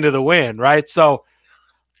snuck into the win, right? So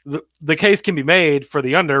the case can be made for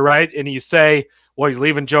the under, right? And you say, well, he's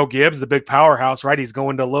leaving Joe Gibbs, the big powerhouse, right? He's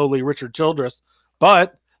going to lowly Richard Childress.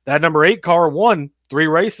 But that number 8 car won 3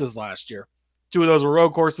 races last year. 2 of those were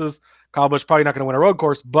road courses. Kyle Busch probably not going to win a road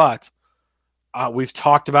course, but we've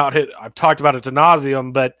talked about it. I've talked about it to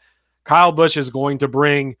nauseum, but Kyle Busch is going to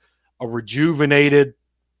bring a rejuvenated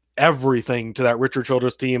everything to that Richard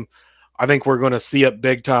Childress team. I think we're going to see it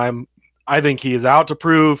big time. I think he is out to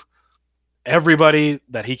prove everybody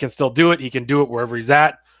that he can still do it. He can do it wherever he's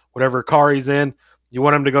at, whatever car he's in. You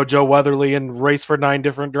want him to go Joe Weatherly and race for 9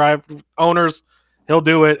 different drive owners, he'll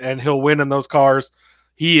do it, and he'll win in those cars.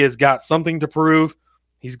 He has got something to prove.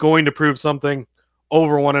 He's going to prove something.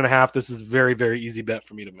 Over 1.5. This is very, very easy bet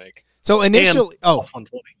for me to make. So initially, plus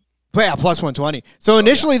 120. Yeah, plus 120. So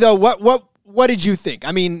initially, though, what did you think?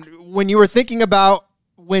 I mean, when you were thinking about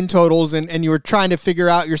win totals and you were trying to figure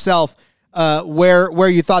out yourself where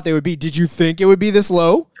you thought they would be, did you think it would be this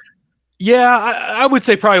low? Yeah, I would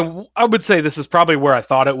say this is probably where I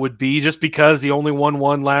thought it would be, just because he only won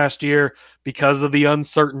 1 last year, because of the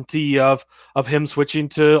uncertainty of him switching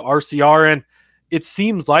to RCR. And it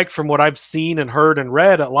seems like, from what I've seen and heard and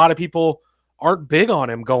read, a lot of people aren't big on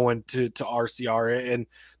him going to RCR, and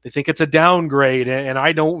they think it's a downgrade, and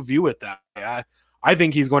I don't view it that way. I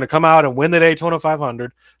think he's going to come out and win the Daytona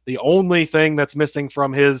 500. The only thing that's missing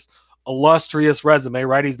from his illustrious resume,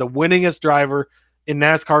 right? He's the winningest driver in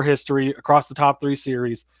NASCAR history across the top 3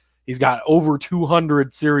 series. He's got over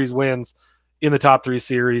 200 series wins in the top 3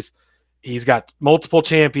 series. He's got multiple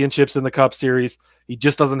championships in the Cup Series. He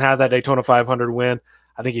just doesn't have that Daytona 500 win.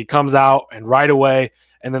 I think he comes out and right away,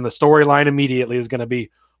 and then the storyline immediately is going to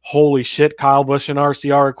be, holy shit, Kyle Busch and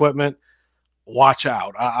RCR equipment. Watch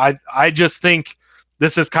out. I just think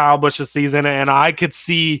this is Kyle Busch's season, and I could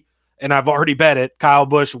see, and I've already bet it, Kyle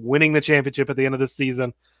Busch winning the championship at the end of this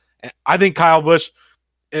season. I think Kyle Busch,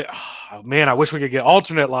 man, I wish we could get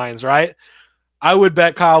alternate lines, right? I would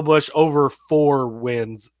bet Kyle Busch over 4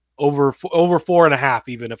 wins, over 4.5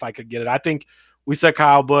 even, if I could get it. I think we set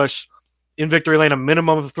Kyle Busch in victory lane a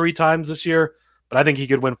minimum of 3 times this year, but I think he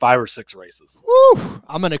could win 5 or 6 races. Woo!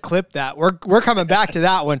 I'm gonna clip that. We're coming back to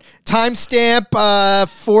that one. Timestamp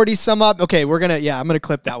 40 some up. Okay, I'm gonna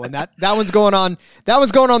clip that one. That one's going on. That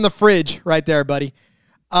one's going on the fridge right there, buddy.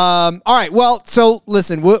 All right. Well, so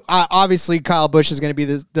listen. Obviously, Kyle Busch is going to be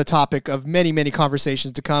the topic of many, many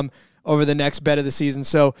conversations to come over the next bet of the season.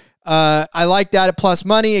 So I like that at plus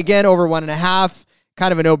money. Again, over 1.5.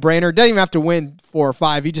 Kind of a no-brainer. Doesn't even have to win 4 or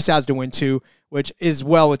 5. He just has to win 2, which is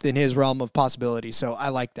well within his realm of possibility. So I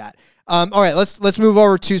like that. All right, let's move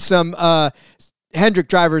over to some Hendrick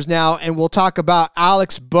drivers now, and we'll talk about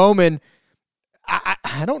Alex Bowman.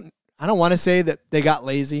 I don't want to say that they got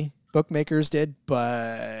lazy. Bookmakers did,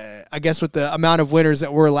 but I guess with the amount of winners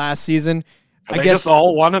that were last season, I guess just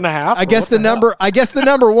all 1.5. I guess the number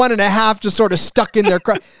 1.5 just sort of stuck in their.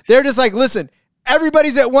 They're just like, listen,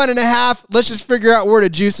 everybody's at 1.5. Let's just figure out where to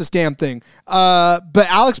juice this damn thing. But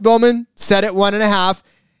Alex Bowman set at 1.5.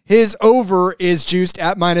 His over is juiced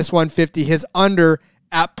at minus 150. His under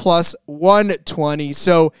at plus 120.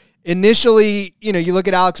 So initially, you look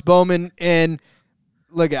at Alex Bowman and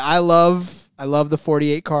look, I love I love the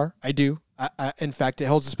 48 car. I do. In fact, it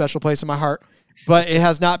holds a special place in my heart. But it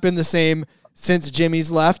has not been the same since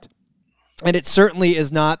Jimmy's left. And it certainly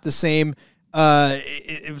is not the same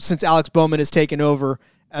since Alex Bowman has taken over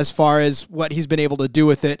as far as what he's been able to do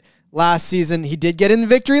with it. Last season, he did get in the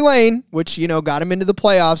victory lane, which, got him into the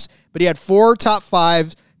playoffs. But he had 4 top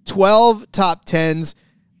 5s, 12 top 10s.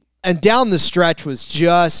 And down the stretch was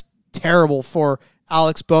just terrible for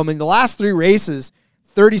Alex Bowman. The last 3 races,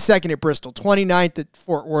 32nd at Bristol, 29th at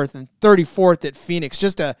Fort Worth, and 34th at Phoenix.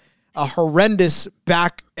 Just a horrendous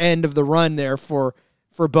back end of the run there for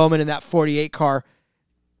Bowman in that 48 car.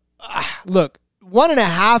 Look,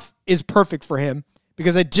 1.5 is perfect for him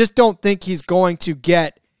because I just don't think he's going to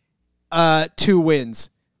get 2 wins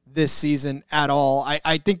this season at all.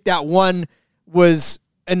 I think that one was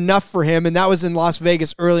enough for him, and that was in Las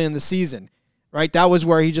Vegas early in the season, right? That was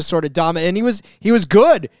where he just sort of dominated, and he was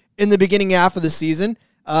good in the beginning half of the season.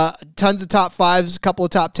 Tons of top 5s, a couple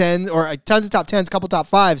of top 10s, or tons of top 10s, a couple of top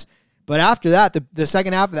 5s. But after that, the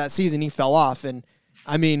second half of that season, he fell off. And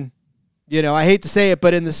I mean, I hate to say it,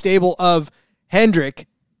 but in the stable of Hendrick,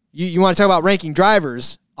 you want to talk about ranking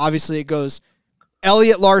drivers. Obviously, it goes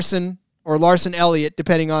Elliott Larson or Larson Elliott,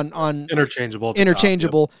 depending on interchangeable.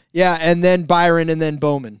 Top, yeah, and then Byron and then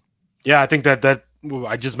Bowman. Yeah, I think that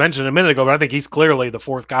I just mentioned a minute ago, but I think he's clearly the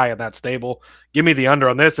 4th guy in that stable. Give me the under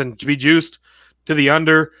on this, and to be juiced to the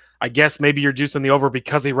under, I guess maybe you're juicing the over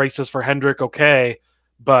because he races for Hendrick. Okay.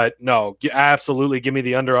 But no, absolutely give me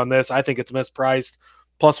the under on this. I think it's mispriced.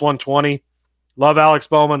 Plus 120. Love Alex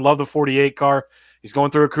Bowman. Love the 48 car. He's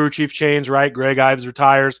going through a crew chief change, right? Greg Ives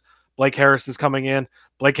retires. Blake Harris is coming in.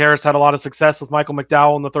 Blake Harris had a lot of success with Michael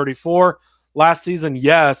McDowell in the 34 last season.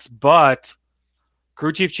 Yes, but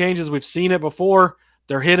crew chief changes, we've seen it before.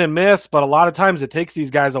 They're hit and miss, but a lot of times it takes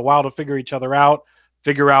these guys a while to figure each other out,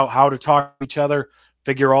 figure out how to talk to each other,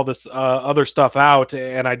 figure all this other stuff out.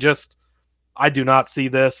 And I do not see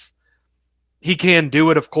this. He can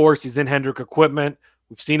do it, of course. He's in Hendrick equipment.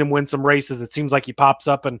 We've seen him win some races. It seems like he pops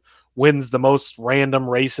up and wins the most random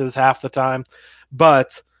races half the time.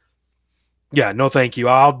 But, yeah, no thank you.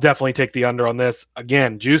 I'll definitely take the under on this.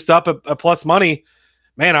 Again, juiced up at plus money.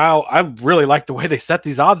 Man, I really like the way they set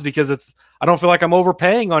these odds because I don't feel like I'm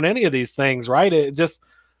overpaying on any of these things, right? It just,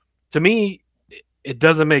 to me, it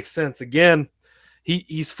doesn't make sense. Again,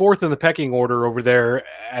 he's 4th in the pecking order over there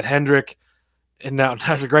at Hendrick. And now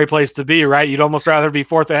that's a great place to be, right? You'd almost rather be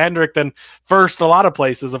 4th at Hendrick than 1st a lot of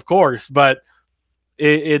places, of course. But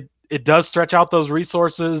it does stretch out those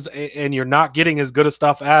resources, and you're not getting as good a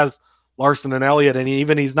stuff as Larson and Elliott, and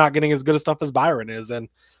even he's not getting as good a stuff as Byron is. And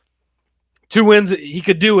 2 wins, he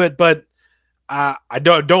could do it, but I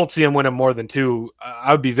don't see him winning more than 2.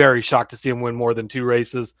 I would be very shocked to see him win more than 2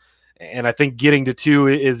 races. And I think getting to 2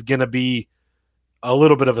 is going to be a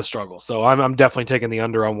little bit of a struggle. So I'm definitely taking the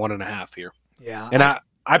under on 1.5 here. Yeah. And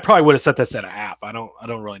I probably would have set this at 0.5. I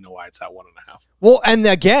don't really know why it's at 1.5. Well, and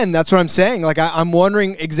again, that's what I'm saying. Like I'm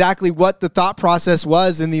wondering exactly what the thought process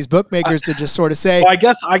was in these bookmakers to just sort of say. Well,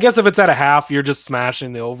 I guess if it's at 0.5, you're just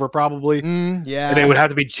smashing the over probably. Yeah. And it would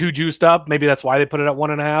have to be too juiced up. Maybe that's why they put it at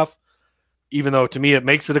 1.5. Even though to me it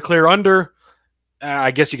makes it a clear under.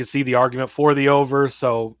 I guess you can see the argument for the over.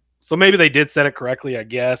 So maybe they did set it correctly, I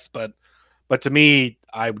guess. But to me,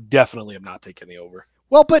 I definitely am not taking the over.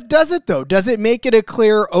 Well, but does it though? Does it make it a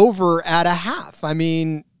clear over at 0.5? I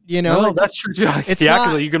mean, no, that's true. It's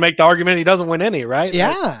you can make the argument he doesn't win any, right?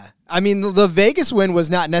 Yeah. I mean, the Vegas win was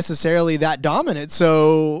not necessarily that dominant.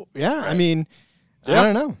 So, yeah, right. I mean, I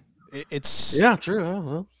don't know. It's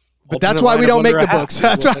true. Well, but that's why we don't make the books.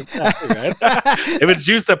 That's why. Right? If it's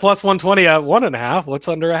juiced at plus 120 at 1.5, what's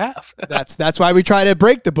under 0.5? That's why we try to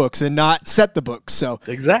break the books and not set the books. So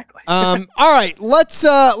exactly. All right,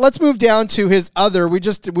 let's move down to his other. We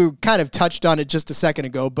kind of touched on it just a second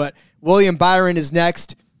ago, but William Byron is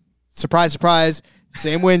next. Surprise, surprise.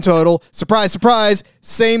 Same win total. Surprise, surprise.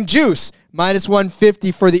 Same juice. Minus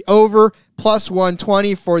 150 for the over, plus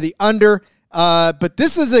 120 for the under. But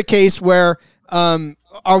this is a case where.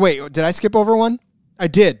 Wait, did I skip over one? I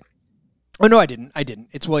did. Oh, no, I didn't.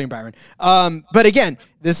 It's William Byron. But again,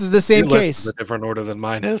 this is the same case. A different order than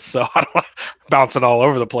mine is, so I don't bounce it all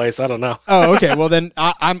over the place. I don't know. Oh, okay. Well, then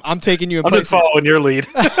I'm taking you in I'm places. just following your lead.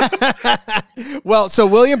 Well, so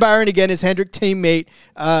William Byron, again, is Hendrick teammate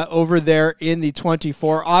over there in the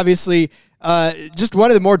 24. Obviously, just one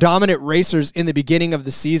of the more dominant racers in the beginning of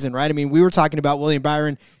the season, right? I mean, we were talking about William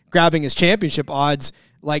Byron grabbing his championship odds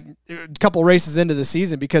like a couple races into the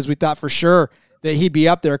season because we thought for sure that he'd be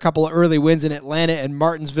up there. A couple of early wins in Atlanta and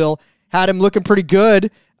Martinsville had him looking pretty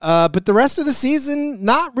good. But the rest of the season,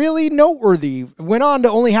 not really noteworthy. Went on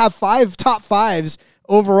to only have 5 top 5s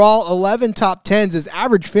overall, 11 top 10s. His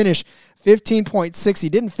average finish, 15.6. He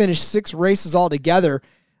didn't finish 6 races altogether.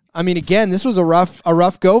 I mean, again, this was a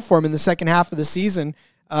rough go for him in the second half of the season.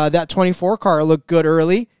 That 24 car looked good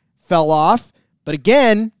early, fell off. But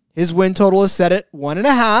again, his win total is set at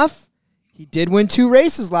 1.5. He did win 2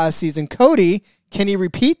 races last season. Cody, can he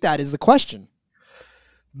repeat that is the question.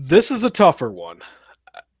 This is a tougher one.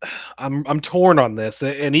 I'm torn on this.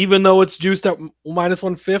 And even though it's juiced at minus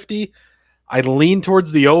 150, I lean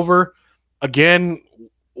towards the over. Again,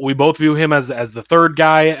 we both view him as the third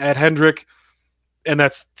guy at Hendrick, and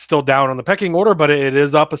that's still down on the pecking order, but it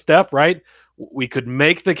is up a step, right? We could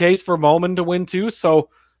make the case for Bowman to win 2, so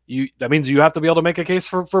that means you have to be able to make a case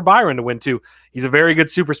for Byron to win 2. He's a very good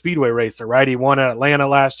super speedway racer, right? He won at Atlanta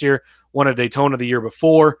last year, won at Daytona the year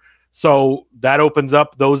before, so that opens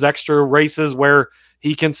up those extra races where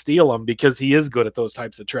he can steal them because he is good at those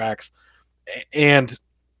types of tracks. And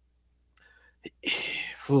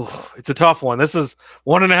it's a tough one. This is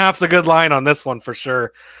 1.5's a good line on this one for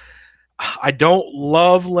sure. I don't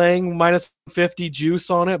love laying minus 50 juice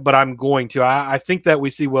on it, but I'm going to. I think that we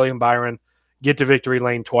see William Byron get to victory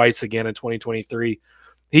lane twice again in 2023.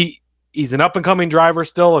 He's an up-and-coming driver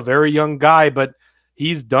still, a very young guy, but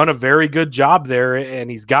he's done a very good job there, and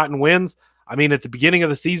he's gotten wins. I mean, at the beginning of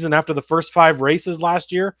the season, after the first 5 races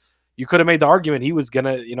last year, you could have made the argument he was going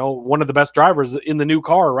to, one of the best drivers in the new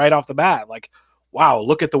car right off the bat. Like, wow,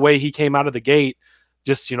 look at the way he came out of the gate,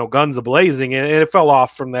 just, guns a-blazing, and it fell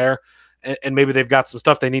off from there. And maybe they've got some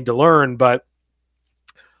stuff they need to learn, but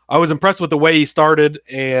I was impressed with the way he started.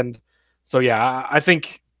 And so, yeah, I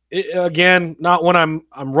think, again, not when I'm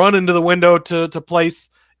running to the window to place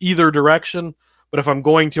either direction, but if I'm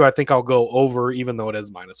going to, I think I'll go over, even though it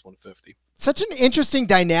is minus 150. Such an interesting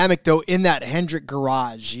dynamic, though, in that Hendrick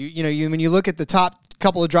garage. When you look at the top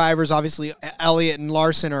couple of drivers, obviously Elliott and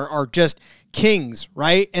Larson are just kings,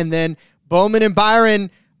 right? And then Bowman and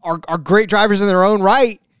Byron are great drivers in their own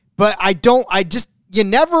right, but you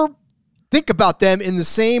never think about them in the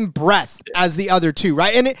same breath as the other two,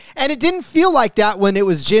 right? And it didn't feel like that when it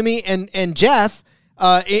was Jimmy and Jeff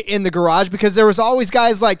in the garage, because there was always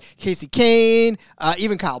guys like Casey Kane,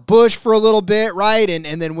 even Kyle Busch for a little bit, right?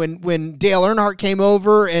 And then when Dale Earnhardt came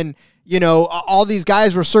over and, all these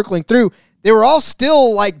guys were circling through, they were all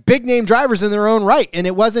still like big name drivers in their own right. And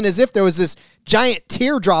it wasn't as if there was this giant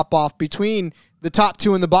tier drop off between the top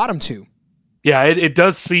 2 and the bottom 2. Yeah, it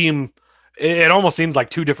does seem, it almost seems like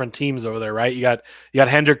 2 different teams over there, right? You got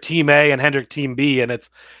Hendrick Team A and Hendrick Team B, and it's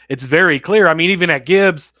very clear. I mean, even at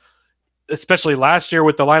Gibbs, especially last year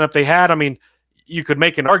with the lineup they had, I mean, you could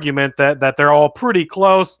make an argument that they're all pretty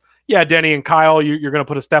close. Yeah, Denny and Kyle, you're going to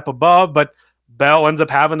put a step above, but Bell ends up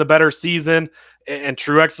having the better season, and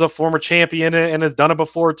Truex is a former champion and has done it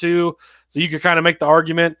before too. So you could kind of make the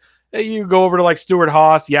argument. You go over to like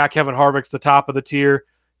Stewart-Haas, yeah, Kevin Harvick's the top of the tier.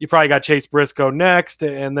 You probably got Chase Briscoe next,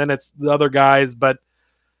 and then it's the other guys. But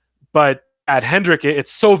at Hendrick,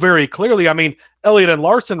 it's so very clearly, I mean, Elliott and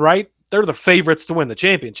Larson, right? They're the favorites to win the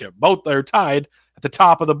championship. Both are tied at the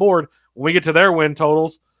top of the board. When we get to their win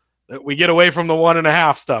totals, we get away from the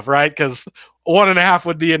 1.5 stuff, right? Because 1.5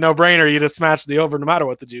 would be a no-brainer. You just smash the over no matter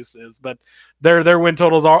what the juice is. But their win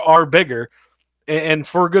totals are bigger, and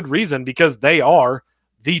for a good reason, because they are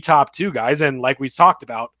the top 2 guys. And like we talked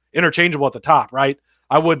about, interchangeable at the top, right?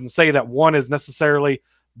 I wouldn't say that one is necessarily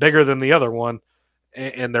bigger than the other one.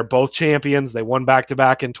 And they're both champions. They won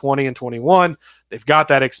back-to-back in 20 and 21. They've got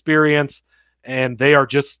that experience, and they are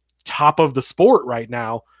just top of the sport right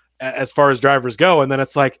now as far as drivers go. And then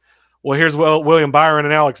it's like, well, here's William Byron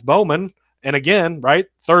and Alex Bowman. And again, right,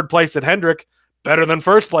 3rd place at Hendrick, better than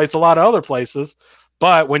 1st place a lot of other places.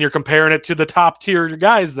 But when you're comparing it to the top tier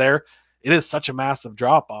guys there, it is such a massive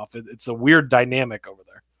drop-off. It's a weird dynamic over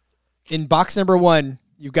there. In box number 1,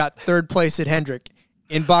 you've got 3rd place at Hendrick.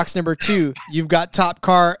 In box number 2, you've got top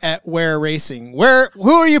car at Ware Racing.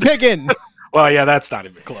 Who are you picking? Well, yeah, that's not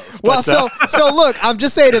even close. Well, but, so look, I'm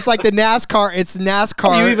just saying it's like the NASCAR. It's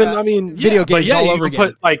NASCAR. Video games all over again.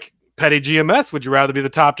 Put like Petty GMS. Would you rather be the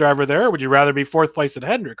top driver there, or would you rather be 4th place at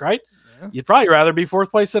Hendrick? Right? Yeah. You'd probably rather be 4th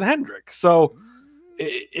place at Hendrick. So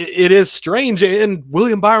it is strange. And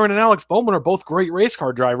William Byron and Alex Bowman are both great race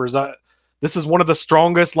car drivers. This is one of the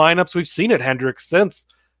strongest lineups we've seen at Hendrick since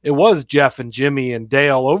it was Jeff and Jimmy and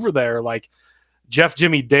Dale over there. Like Jeff,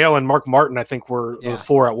 Jimmy, Dale, and Mark Martin, I think were the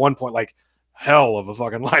 4 at one point. Like hell of a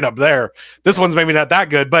fucking lineup there. This one's maybe not that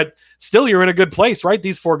good, but still you're in a good place, right?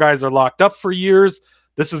 These 4 guys are locked up for years.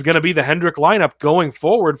 This is going to be the Hendrick lineup going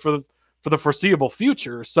forward for the foreseeable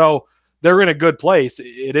future. So they're in a good place.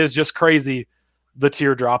 It is just crazy the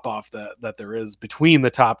tier drop off that there is between the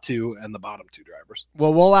top two and the bottom two drivers.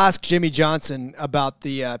 Well, we'll ask Jimmy Johnson about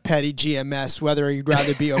the petty GMS, whether he'd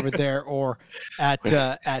rather be over there or at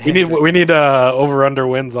we need over under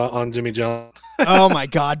wins on Jimmy Johnson. Oh my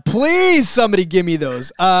God! Please, somebody give me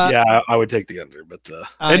those. Yeah, I would take the under, but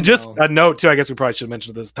and just a note too. I guess we probably should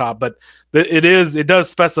mention this top, but it does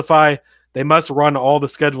specify they must run all the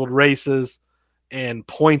scheduled races, and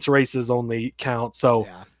points races only count. So.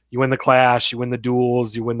 Yeah. You win the Clash, you win the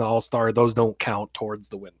duels, you win the All-Star. Those don't count towards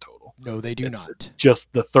the win total. No, they do not.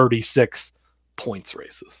 Just the 36 points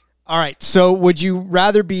races. All right. So would you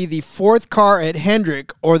rather be the fourth car at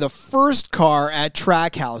Hendrick or the first car at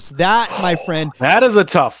Trackhouse? That, my friend. That is a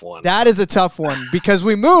tough one. That is a tough one because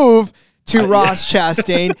we move to Ross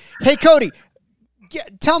Chastain. Hey, Cody,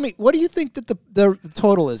 tell me, what do you think that the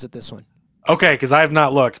total is at this one? Okay, because I have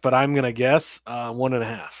not looked, but I'm going to guess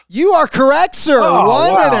 1.5. You are correct, sir.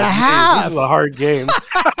 Oh, 1.5. Wow. This is a hard game.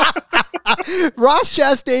 Ross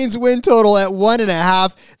Chastain's win total at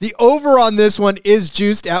 1.5. The over on this one is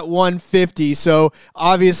juiced at 150. So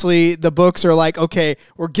obviously the books are like, okay,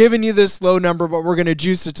 we're giving you this low number, but we're going to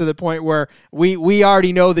juice it to the point where we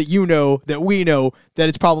already know that we know that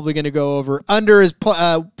it's probably going to go over. Under is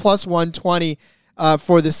plus 120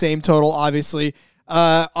 for the same total, obviously.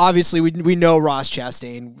 Obviously, we know Ross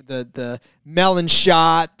Chastain, the melon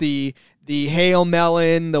shot, the hail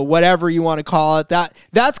melon, the whatever you want to call it.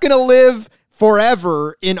 That's going to live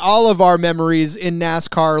forever in all of our memories in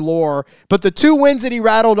NASCAR lore. But the 2 wins that he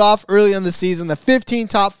rattled off early in the season, the 15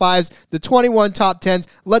 top 5s, the 21 top 10s,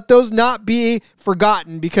 let those not be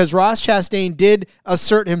forgotten because Ross Chastain did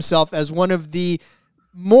assert himself as one of the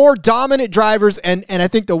more dominant drivers, and I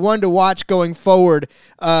think the one to watch going forward.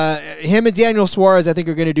 Him and Daniel Suarez, I think,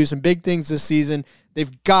 are going to do some big things this season.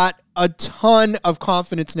 They've got a ton of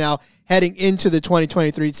confidence now heading into the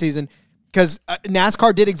 2023 season because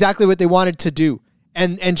NASCAR did exactly what they wanted to do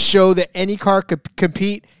and show that any car could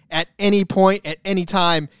compete at any point, at any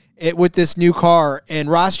time with this new car. And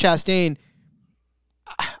Ross Chastain,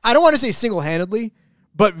 I don't want to say single-handedly,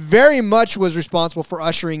 but very much was responsible for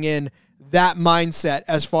ushering in that mindset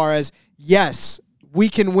as far as, yes, we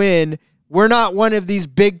can win. We're not one of these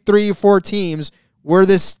big 3 or 4 teams. We're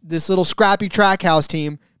this little scrappy Trackhouse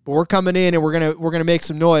team, but we're coming in and we're gonna make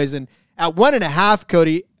some noise. And at 1.5,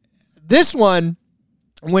 Cody, this one,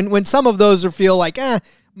 when some of those feel like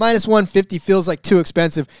minus 150 feels like too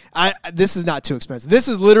expensive. This is not too expensive. This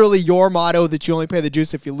is literally your motto that you only pay the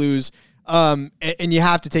juice if you lose. And you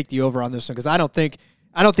have to take the over on this one because I don't think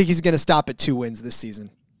he's gonna stop at 2 wins this season.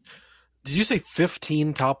 Did you say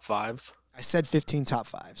 15 top 5s? I said 15 top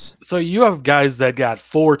 5s. So you have guys that got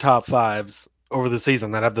 4 top 5s over the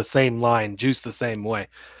season that have the same line, juiced the same way.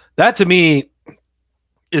 That to me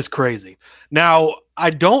is crazy. Now,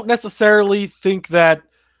 I don't necessarily think that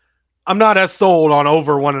I'm not as sold on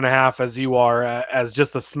over 1.5 as you are as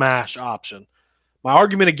just a smash option. My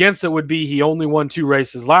argument against it would be he only won 2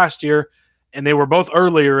 races last year, and they were both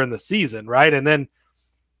earlier in the season, right? And then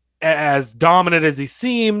as dominant as he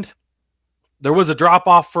seemed, there was a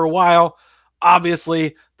drop-off for a while.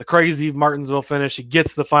 Obviously, the crazy Martinsville finish, he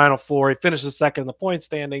gets the Final Four. He finishes second in the point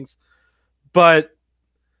standings. But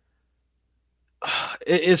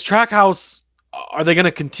is Trackhouse, are they going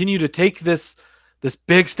to continue to take this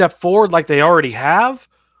big step forward like they already have?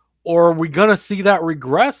 Or are we going to see that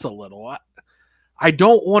regress a little? I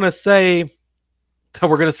don't want to say that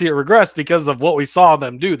we're going to see it regress because of what we saw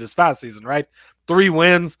them do this past season, right? 3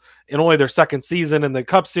 wins in only their second season in the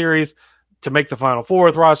Cup Series to make the Final Four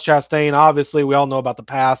with Ross Chastain. Obviously, we all know about the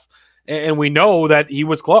past, and we know that he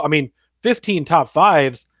was close. I mean, 15 top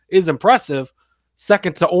 5s is impressive.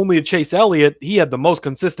 Second to only Chase Elliott, he had the most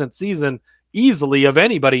consistent season easily of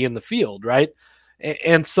anybody in the field, right?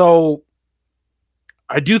 And so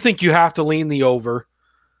I do think you have to lean the over,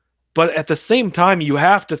 but at the same time, you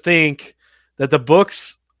have to think that the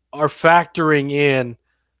books are factoring in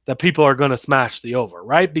that people are going to smash the over,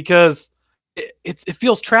 right? Because it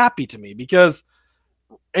feels trappy to me because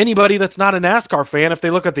anybody that's not a NASCAR fan, if they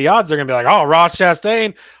look at the odds, they're going to be like, oh, Ross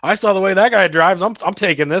Chastain, I saw the way that guy drives. I'm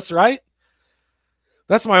taking this, right?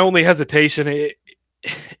 That's my only hesitation.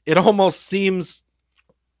 It almost seems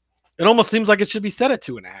like it should be set at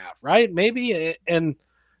 2.5, right? Maybe. And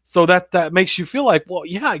so that makes you feel like, well,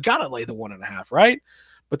 yeah, I got to lay the 1.5, right?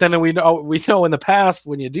 But then we know in the past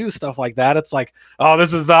when you do stuff like that, it's like, oh,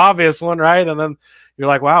 this is the obvious one, right? And then you're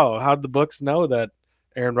like, wow, how'd the books know that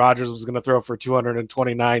Aaron Rodgers was going to throw for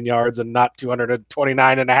 229 yards and not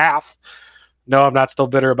 229 and a half? No, I'm not still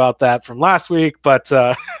bitter about that from last week, but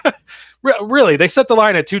really, they set the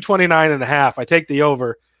line at 229 and a half. I take the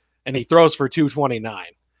over, and he throws for 229.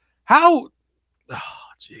 How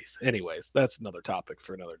jeez. Anyways, that's another topic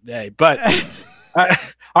for another day. But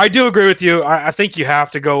I do agree with you. I think you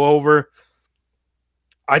have to go over.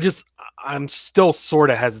 I'm still sort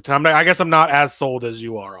of hesitant. I guess I'm not as sold as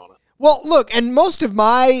you are on it. Well, look, and most of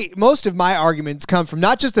my arguments come from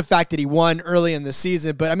not just the fact that he won early in the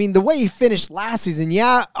season, but I mean the way he finished last season.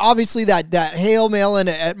 Yeah, obviously that Hale mail-in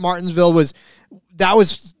at Martinsville was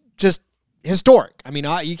just historic. I mean,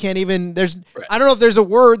 you can't even. I don't know if there's a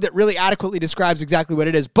word that really adequately describes exactly what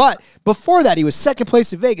it is. But before that, he was second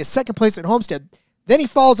place at Vegas, second place at Homestead. Then he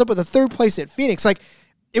follows up with a third place at Phoenix. Like,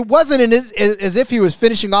 it wasn't as if he was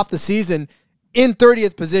finishing off the season in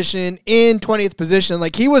 30th position, in 20th position.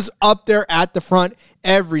 Like, he was up there at the front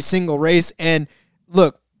every single race. And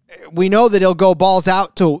look, we know that he'll go balls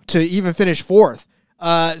out to even finish fourth.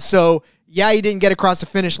 So yeah, he didn't get across the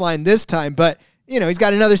finish line this time, but he's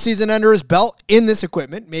got another season under his belt in this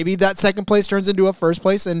equipment. Maybe that second place turns into a first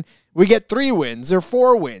place and we get 3 wins or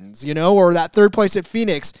 4 wins, or that third place at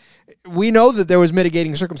Phoenix. We know that there was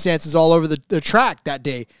mitigating circumstances all over the track that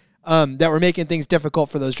day that were making things difficult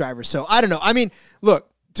for those drivers. So I don't know. I mean, look,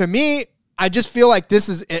 to me, I just feel like this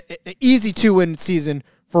is an easy 2-win season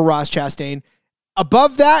for Ross Chastain.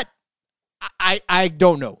 Above that, I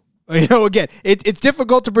don't know. Again, it's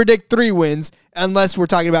difficult to predict 3 wins unless we're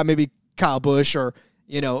talking about maybe Kyle Busch or,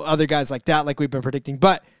 other guys like that, like we've been predicting.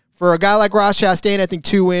 But for a guy like Ross Chastain, I think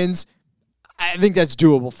 2 wins, I think that's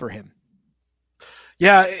doable for him.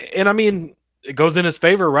 Yeah, and I mean, it goes in his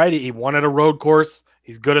favor, right? He wanted a road course.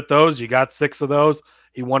 He's good at those. You got 6 of those.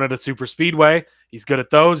 He wanted a super speedway. He's good at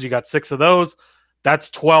those. You got 6 of those. That's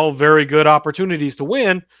 12 very good opportunities to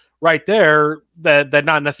win right there that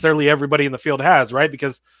not necessarily everybody in the field has, right?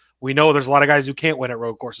 Because we know there's a lot of guys who can't win at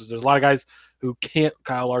road courses. There's a lot of guys who can't,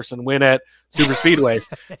 Kyle Larson, win at super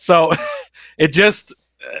speedways. So it just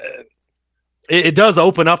it does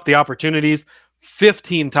open up the opportunities.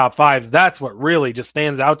 15 top 5s. That's what really just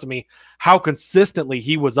stands out to me, how consistently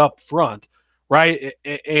he was up front, right?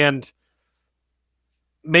 And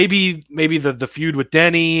maybe the feud with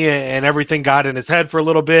Denny and everything got in his head for a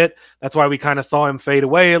little bit. That's why we kind of saw him fade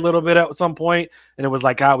away a little bit at some point, and it was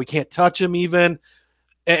like, we can't touch him even.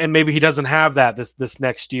 And maybe he doesn't have that this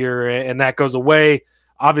next year, and that goes away.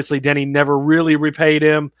 Obviously, Denny never really repaid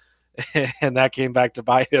him, and that came back to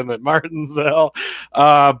bite him at Martinsville.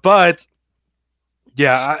 But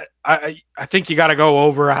yeah, I think you got to go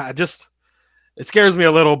over. It scares me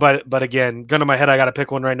a little, but again, gun to my head, I got to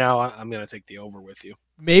pick one right now. I'm going to take the over with you.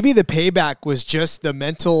 Maybe the payback was just the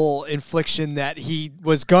mental infliction that he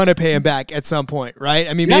was going to pay him back at some point, right?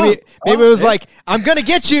 I mean, maybe it was like, I'm going to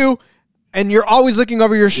get you, and you're always looking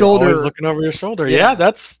over your shoulder. Always looking over your shoulder. Yeah,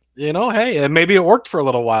 that's, hey, and maybe it worked for a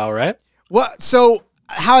little while, right? Well, so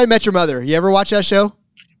How I Met Your Mother. You ever watch that show?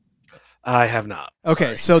 I have not.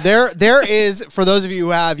 Okay, so there is, for those of you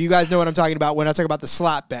who have, you guys know what I'm talking about when I talk about the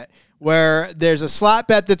slap bet, where there's a slap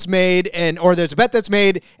bet that's made or there's a bet that's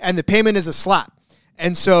made and the payment is a slap.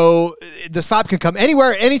 And so the slap can come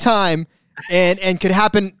anywhere, anytime, and could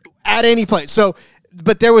happen at any place. So,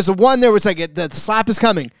 but there was there was like, the slap is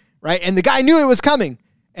coming, right? And the guy knew it was coming.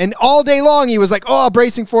 And all day long, he was like,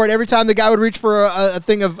 bracing for it. Every time the guy would reach for a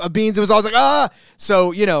thing of beans, it was always like,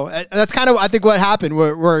 So, that's kind of, I think, what happened,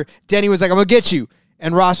 where Denny was like, I'm going to get you.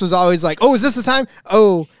 And Ross was always like, is this the time?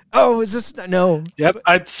 Is this? No.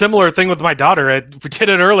 Yep. Similar thing with my daughter. We did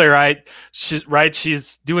it earlier.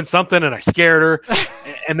 She's doing something, and I scared her.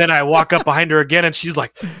 And then I walk up behind her again, and she's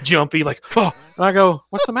like jumpy, like, and I go,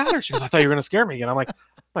 what's the matter? She goes, I thought you were going to scare me. And I'm like,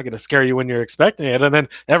 I'm not going to scare you when you're expecting it. And then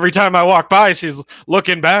every time I walk by, she's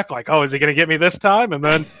looking back like, is he going to get me this time? And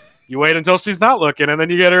then you wait until she's not looking, and then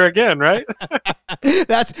you get her again, right?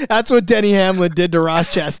 That's what Denny Hamlin did to Ross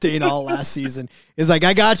Chastain all last season. He's like,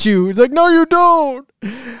 I got you. He's like, no, you don't.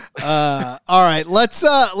 All right,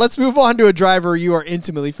 let's move on to a driver you are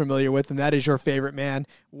intimately familiar with, and that is your favorite man,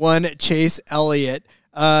 one Chase Elliott.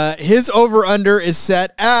 His over-under is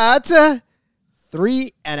set at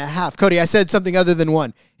 3.5. Cody, I said something other than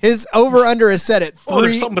 1. His over-under is set at 3.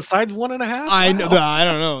 There's something besides 1.5? I know. I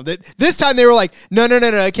don't know. This time they were like, no,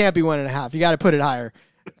 it can't be 1.5. You got to put it higher.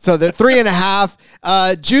 So they're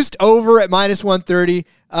 3.5. Juiced over at -130.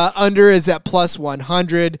 Under is at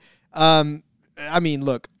 +100. I mean,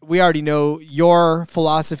 look, we already know your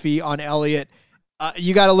philosophy on Elliott.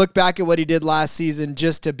 You got to look back at what he did last season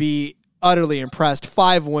just to be utterly impressed.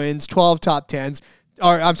 5 wins, 12 top 10s.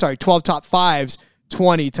 12 top 5s,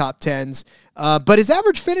 20 top 10s. But his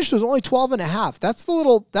average finish was only 12.5.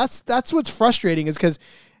 That's what's frustrating, is because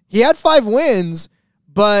he had 5 wins,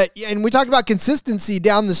 and we talked about consistency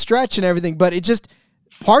down the stretch and everything, but it just,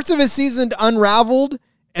 parts of his season unraveled,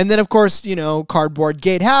 And then, of course, cardboard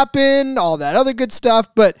gate happened, all that other good stuff.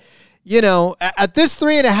 But, at this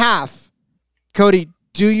 3.5, Cody,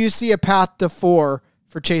 do you see a path to 4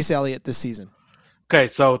 for Chase Elliott this season? Okay,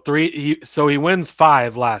 so he wins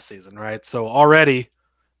 5 last season, right? So already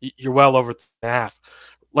you're well over 3.5.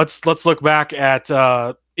 Let's look back at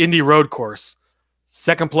Indy Road Course.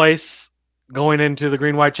 Second place going into the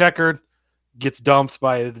green, white, checkered, gets dumped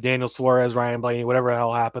by the Daniel Suarez, Ryan Blaney, whatever the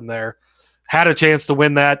hell happened there. Had a chance to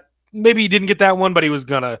win that. Maybe he didn't get that one, but he was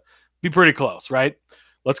going to be pretty close, right?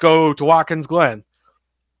 Let's go to Watkins Glen.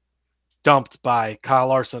 Dumped by Kyle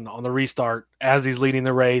Larson on the restart as he's leading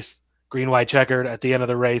the race. Green, white, checkered at the end of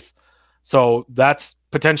the race. So that's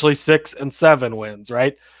potentially 6 and 7 wins,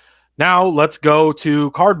 right? Now let's go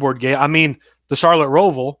to cardboard gate. I mean, the Charlotte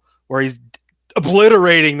Roval, where he's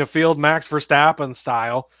obliterating the field, Max Verstappen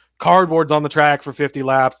style. Cardboard's on the track for 50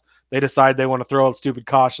 laps. They decide they want to throw a stupid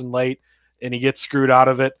caution late, and he gets screwed out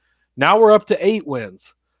of it. Now we're up to 8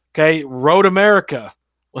 wins. Okay, Road America.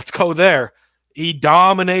 Let's go there. He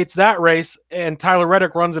dominates that race, and Tyler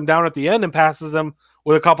Reddick runs him down at the end and passes him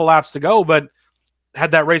with a couple laps to go. But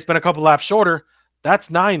had that race been a couple laps shorter, that's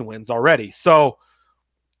 9 wins already. So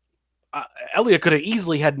Elliott could have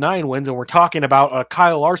easily had 9 wins, and we're talking about a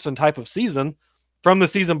Kyle Larson type of season from the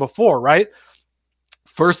season before, right?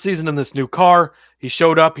 First season in this new car, he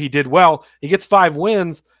showed up, he did well. He gets 5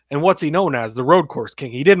 wins, and what's he known as? The road course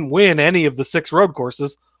king. He didn't win any of the 6 road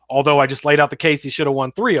courses, although I just laid out the case he should have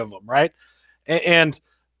won 3 of them, right? And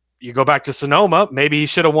you go back to Sonoma, maybe he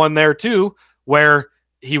should have won there too, where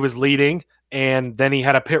he was leading, and then he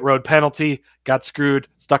had a pit road penalty, got screwed,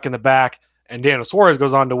 stuck in the back, and Daniel Suarez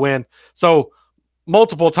goes on to win. So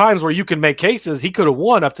multiple times where you can make cases, he could have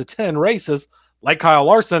won up to 10 races like Kyle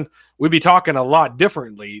Larson. We'd be talking a lot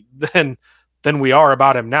differently than we are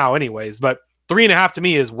about him now anyways. But 3.5 to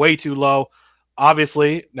me is way too low.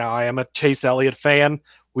 Obviously, now I am a Chase Elliott fan.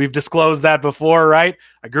 We've disclosed that before, right?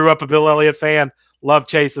 I grew up a Bill Elliott fan, love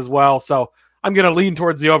Chase as well. So I'm going to lean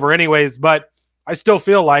towards the over anyways, but I still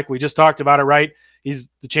feel like we just talked about it, right? He's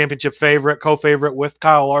the championship favorite, co-favorite with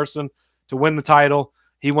Kyle Larson to win the title.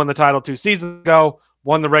 He won the title 2 seasons ago,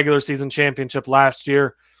 won the regular season championship last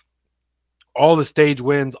year. All the stage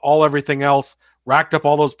wins, all everything else, racked up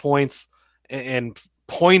all those points and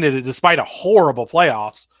pointed it despite a horrible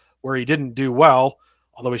playoffs where he didn't do well,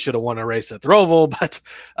 although he should have won a race at the Roval. But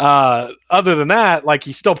other than that, like,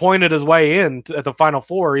 he still pointed his way in at the Final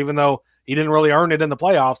Four, even though he didn't really earn it in the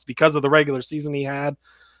playoffs because of the regular season he had.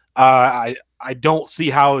 I don't see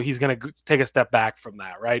how he's going to take a step back from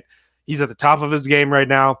that, right? He's at the top of his game right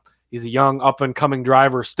now. He's a young up-and-coming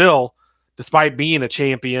driver still, despite being a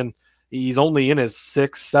champion. He's only in his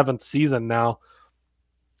 6th, 7th season now,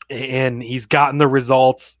 and he's gotten the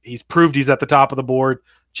results. He's proved he's at the top of the board,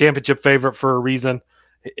 championship favorite for a reason.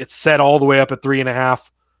 It's set all the way up at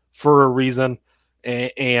 3.5 for a reason,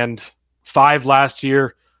 and 5 last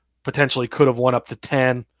year, potentially could have won up to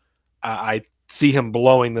 10. I see him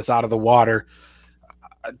blowing this out of the water.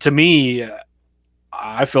 To me,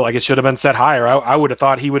 I feel like it should have been set higher. I would have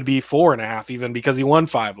thought he would be 4.5 even because he won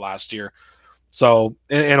 5 last year. So,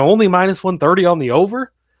 and only -130 on the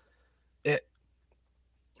over.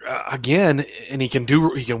 Again, and he can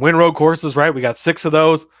win road courses, right? We got 6 of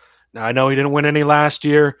those. Now, I know he didn't win any last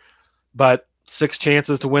year, but 6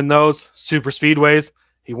 chances to win those. Super speedways.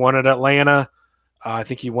 He won at Atlanta. I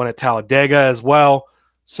think he won at Talladega as well.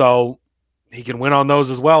 So he can win on those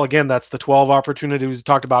as well. Again, that's the 12 opportunities we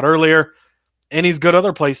talked about earlier. And he's good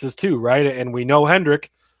other places too, right? And we know Hendrick.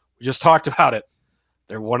 We just talked about it.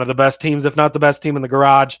 They're one of the best teams, if not the best team in the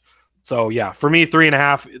garage. So, yeah, for me,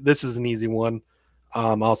 3.5, this is an easy one.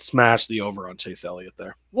 I'll smash the over on Chase Elliott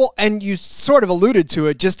there. Well, and you sort of alluded to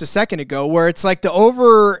it just a second ago where it's like the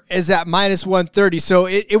over is at -130. So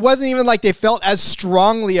it wasn't even like they felt as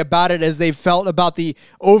strongly about it as they felt about the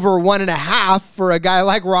over 1.5 for a guy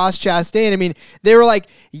like Ross Chastain. I mean, they were like,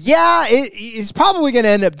 yeah, he's probably going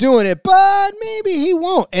to end up doing it, but maybe he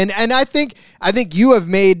won't. And I think you have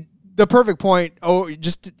made the perfect point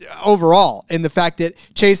just overall in the fact that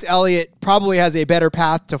Chase Elliott probably has a better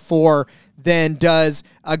path to 4 than does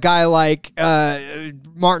a guy like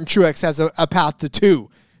Martin Truex has a path to 2.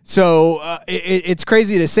 So it's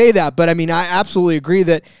crazy to say that, but I mean, I absolutely agree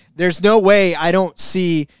that there's no way I don't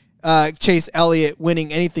see Chase Elliott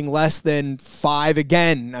winning anything less than 5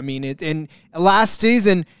 again. I mean, in last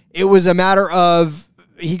season, it was a matter of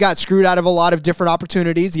he got screwed out of a lot of different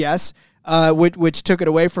opportunities, yes, which took it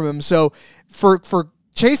away from him. So for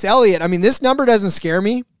Chase Elliott, I mean, this number doesn't scare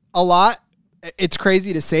me a lot. It's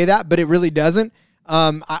crazy to say that, but it really doesn't.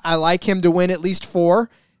 I like him to win at least 4.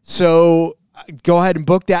 So go ahead and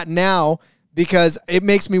book that now. because it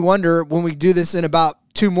makes me wonder when we do this in about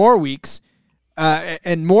 2 more weeks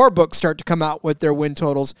and more books start to come out with their win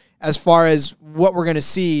totals as far as what we're going to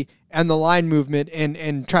see and the line movement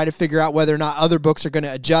and try to figure out whether or not other books are going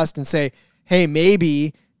to adjust and say, hey,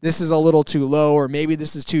 maybe this is a little too low, or maybe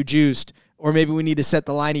this is too juiced, or maybe we need to set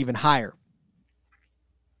the line even higher.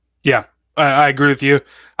 Yeah, I agree with you.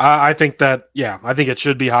 I think that, I think it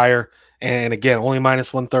should be higher. And again, only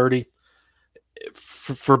minus 130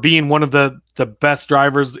 for being one of the best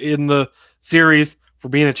drivers in the series, for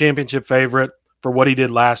being a championship favorite, for what he did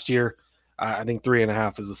last year. I think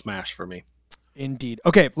 3.5 is a smash for me. Indeed.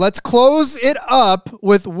 Okay, let's close it up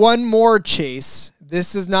with one more chase.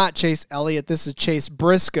 This is not Chase Elliott. This is Chase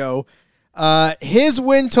Briscoe. His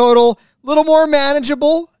win total, a little more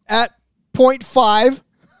manageable at 0.5.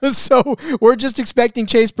 So we're just expecting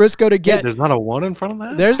Chase Briscoe to get... There's not a 1 in front of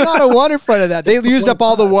that? There's not a 1 in front of that. They used up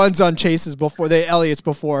all the 1s on Chases before, Elliott's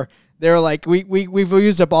before. They were like, we've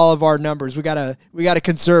used up all of our numbers. We gotta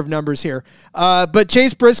conserve numbers here. But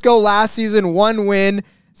Chase Briscoe last season, 1 win,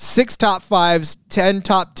 6 top 5s, 10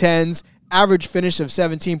 top 10s, average finish of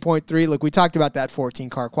 17.3. Look, we talked about that 14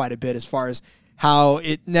 car quite a bit as far as how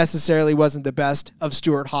it necessarily wasn't the best of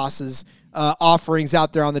Stewart-Haas's offerings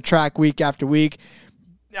out there on the track week after week.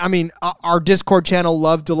 I mean, our Discord channel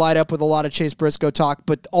loved to light up with a lot of Chase Briscoe talk,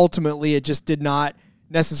 but ultimately it just did not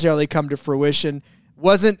necessarily come to fruition.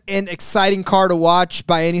 Wasn't an exciting car to watch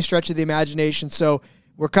by any stretch of the imagination, so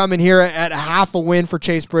we're coming here at a half a win for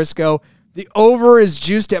Chase Briscoe. The over is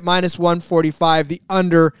juiced at minus 145. The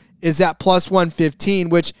under is at plus 115,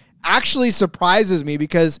 which actually surprises me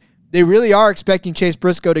because they really are expecting Chase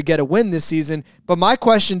Briscoe to get a win this season. But my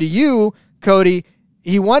question to you, Cody,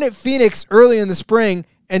 he won at Phoenix early in the spring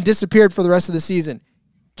and disappeared for the rest of the season.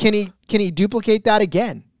 Can he duplicate that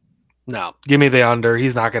again? No, give me the under.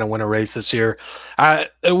 He's not going to win a race this year.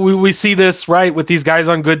 We see this, right, with these guys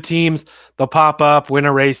on good teams. They'll pop up, win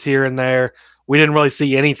a race here and there. We didn't really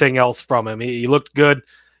see anything else from him. He looked good.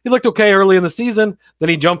 He looked okay early in the season. Then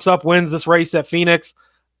he jumps up, wins this race at Phoenix.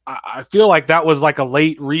 I feel like that was like a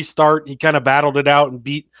late restart. He kind of battled it out and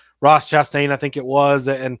beat Ross Chastain, I think it was,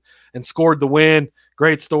 and scored the win.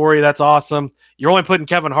 Great story. That's awesome. You're only putting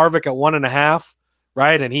Kevin Harvick at 1.5,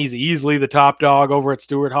 right? And he's easily the top dog over at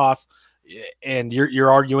Stewart-Haas. And you're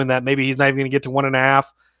arguing that maybe he's not even going to get to 1.5.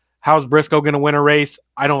 How's Briscoe going to win a race?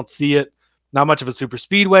 I don't see it. Not much of a super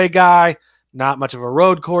speedway guy, not much of a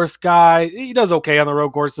road course guy. He does okay on the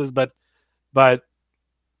road courses, but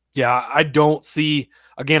yeah, I don't see.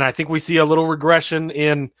 Again, I think we see a little regression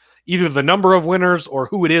in either the number of winners or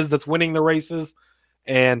who it is that's winning the races.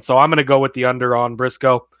 And so I'm going to go with the under on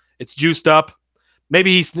Briscoe. It's juiced up.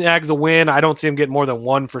 Maybe he snags a win. I don't see him getting more than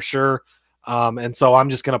 1 for sure. And so I'm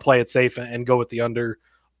just going to play it safe and go with the under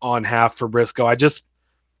on half for Briscoe.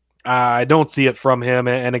 I don't see it from him.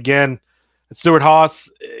 And again,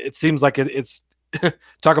 Stewart-Haas, it seems like it's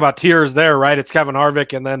talk about tiers there, right? It's Kevin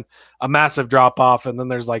Harvick and then a massive drop off. And then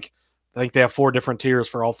there's I think they have 4 different tiers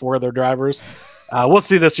for all 4 of their drivers. We'll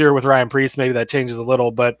see this year with Ryan Preece. Maybe that changes a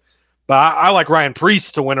little, but I like Ryan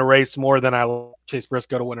Preece to win a race more than I like Chase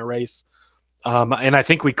Briscoe to win a race. And I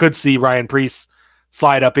think we could see Ryan Preece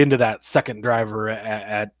slide up into that second driver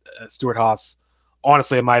at Stewart-Haas,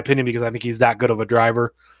 honestly, in my opinion, because I think he's that good of a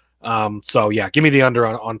driver. So yeah, give me the under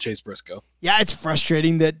on Chase Briscoe. Yeah, it's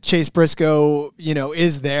frustrating that Chase Briscoe,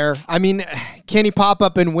 is there. I mean, can he pop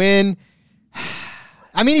up and win?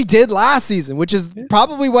 I mean, he did last season, which is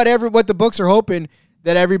probably what the books are hoping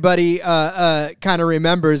that everybody kind of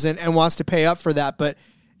remembers and wants to pay up for that. But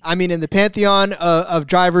I mean, in the pantheon of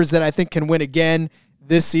drivers that I think can win again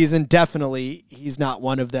this season, definitely he's not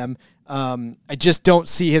one of them. I just don't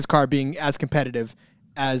see his car being as competitive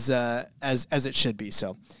as it should be.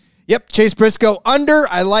 So, yep, Chase Briscoe under.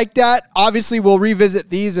 I like that. Obviously, we'll revisit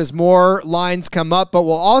these as more lines come up, but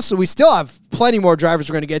we still have plenty more drivers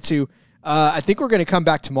we're going to get to. I think we're going to come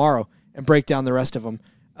back tomorrow and break down the rest of them.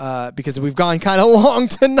 Because we've gone kind of long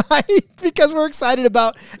tonight because we're excited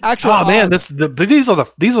about actual odds. Man, these are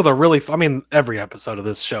the really. I mean, every episode of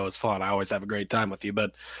this show is fun. I always have a great time with you,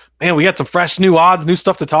 but man, we got some fresh new odds, new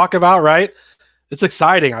stuff to talk about. Right? It's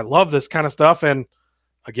exciting. I love this kind of stuff, and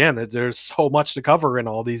again, there's so much to cover in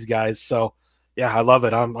all these guys. So yeah, I love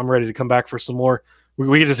it. I'm ready to come back for some more.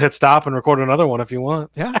 We can just hit stop and record another one if you want.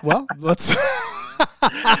 Yeah, well, let's.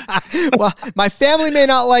 Well, my family may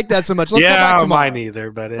not like that so much. Let's go back tomorrow. Mine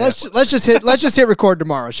either. But let's just hit record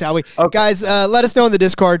tomorrow, shall we? Okay. Guys, let us know in the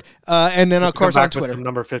Discord, and then of course on Twitter. With some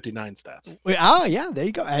number 59 stats. Oh yeah, there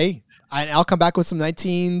you go. Hey, I'll come back with some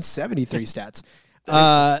 1973 stats.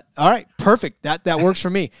 All right, perfect. That works for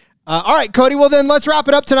me. All right, Cody. Well, then let's wrap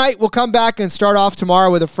it up tonight. We'll come back and start off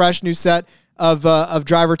tomorrow with a fresh new set of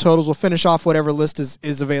driver totals. We'll finish off whatever list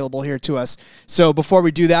is available here to us. So before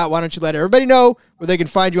we do that, why don't you let everybody know where they can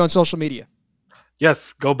find you on social media?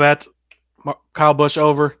 Yes, go bet Kyle Busch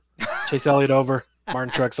over, Chase Elliott over,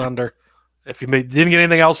 Martin Truex under. If you didn't get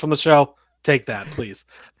anything else from the show, take that, please.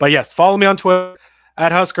 But yes, follow me on Twitter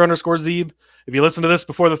at Husker_Zeeb. If you listen to this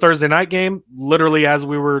before the Thursday night game, literally as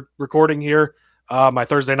we were recording here, my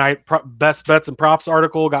Thursday night best bets and props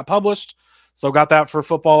article got published. So got that for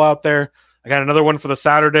football out there. I got another one for the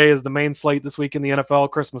Saturday is the main slate this week in the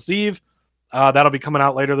NFL, Christmas Eve. That'll be coming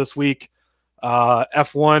out later this week.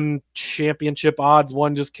 F1 championship odds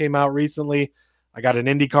one just came out recently. I got an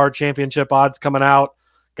IndyCar championship odds coming out.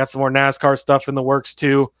 Got some more NASCAR stuff in the works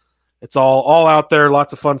too. It's all out there.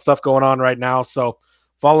 Lots of fun stuff going on right now. So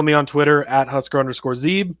follow me on Twitter at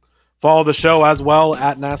Husker_Zeeb. Follow the show as well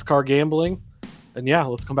at NASCAR Gambling. And yeah,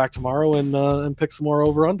 let's come back tomorrow and pick some more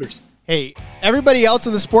over-unders. Hey, everybody else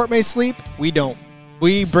in the sport may sleep. We don't.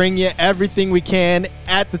 We bring you everything we can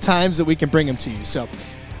at the times that we can bring them to you. So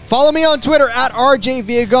follow me on Twitter at RJ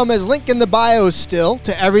Villagomez. Link in the bio still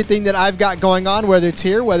to everything that I've got going on, whether it's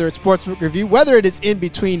here, whether it's Sportsbook Review, whether it is in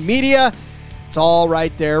between media. It's all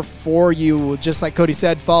right there for you. Just like Cody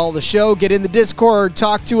said, follow the show, get in the Discord,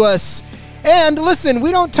 talk to us. And listen,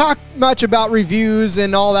 we don't talk much about reviews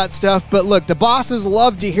and all that stuff, but look, the bosses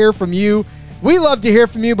love to hear from you. We love to hear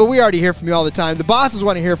from you, but we already hear from you all the time. The bosses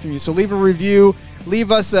want to hear from you, so leave a review,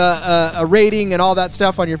 leave us a rating and all that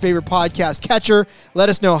stuff on your favorite podcast catcher. Let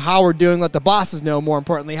us know how we're doing. Let the bosses know, more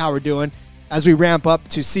importantly, how we're doing as we ramp up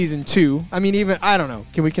to season 2. I mean, even, I don't know.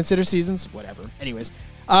 Can we consider seasons? Whatever. Anyways,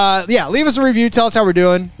 yeah, leave us a review. Tell us how we're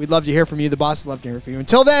doing. We'd love to hear from you. The bosses love to hear from you.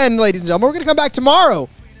 Until then, ladies and gentlemen, we're going to come back tomorrow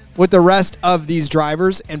with the rest of these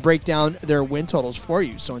drivers and break down their win totals for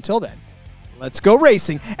you. So until then, let's go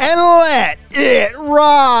racing and let it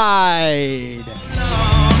ride.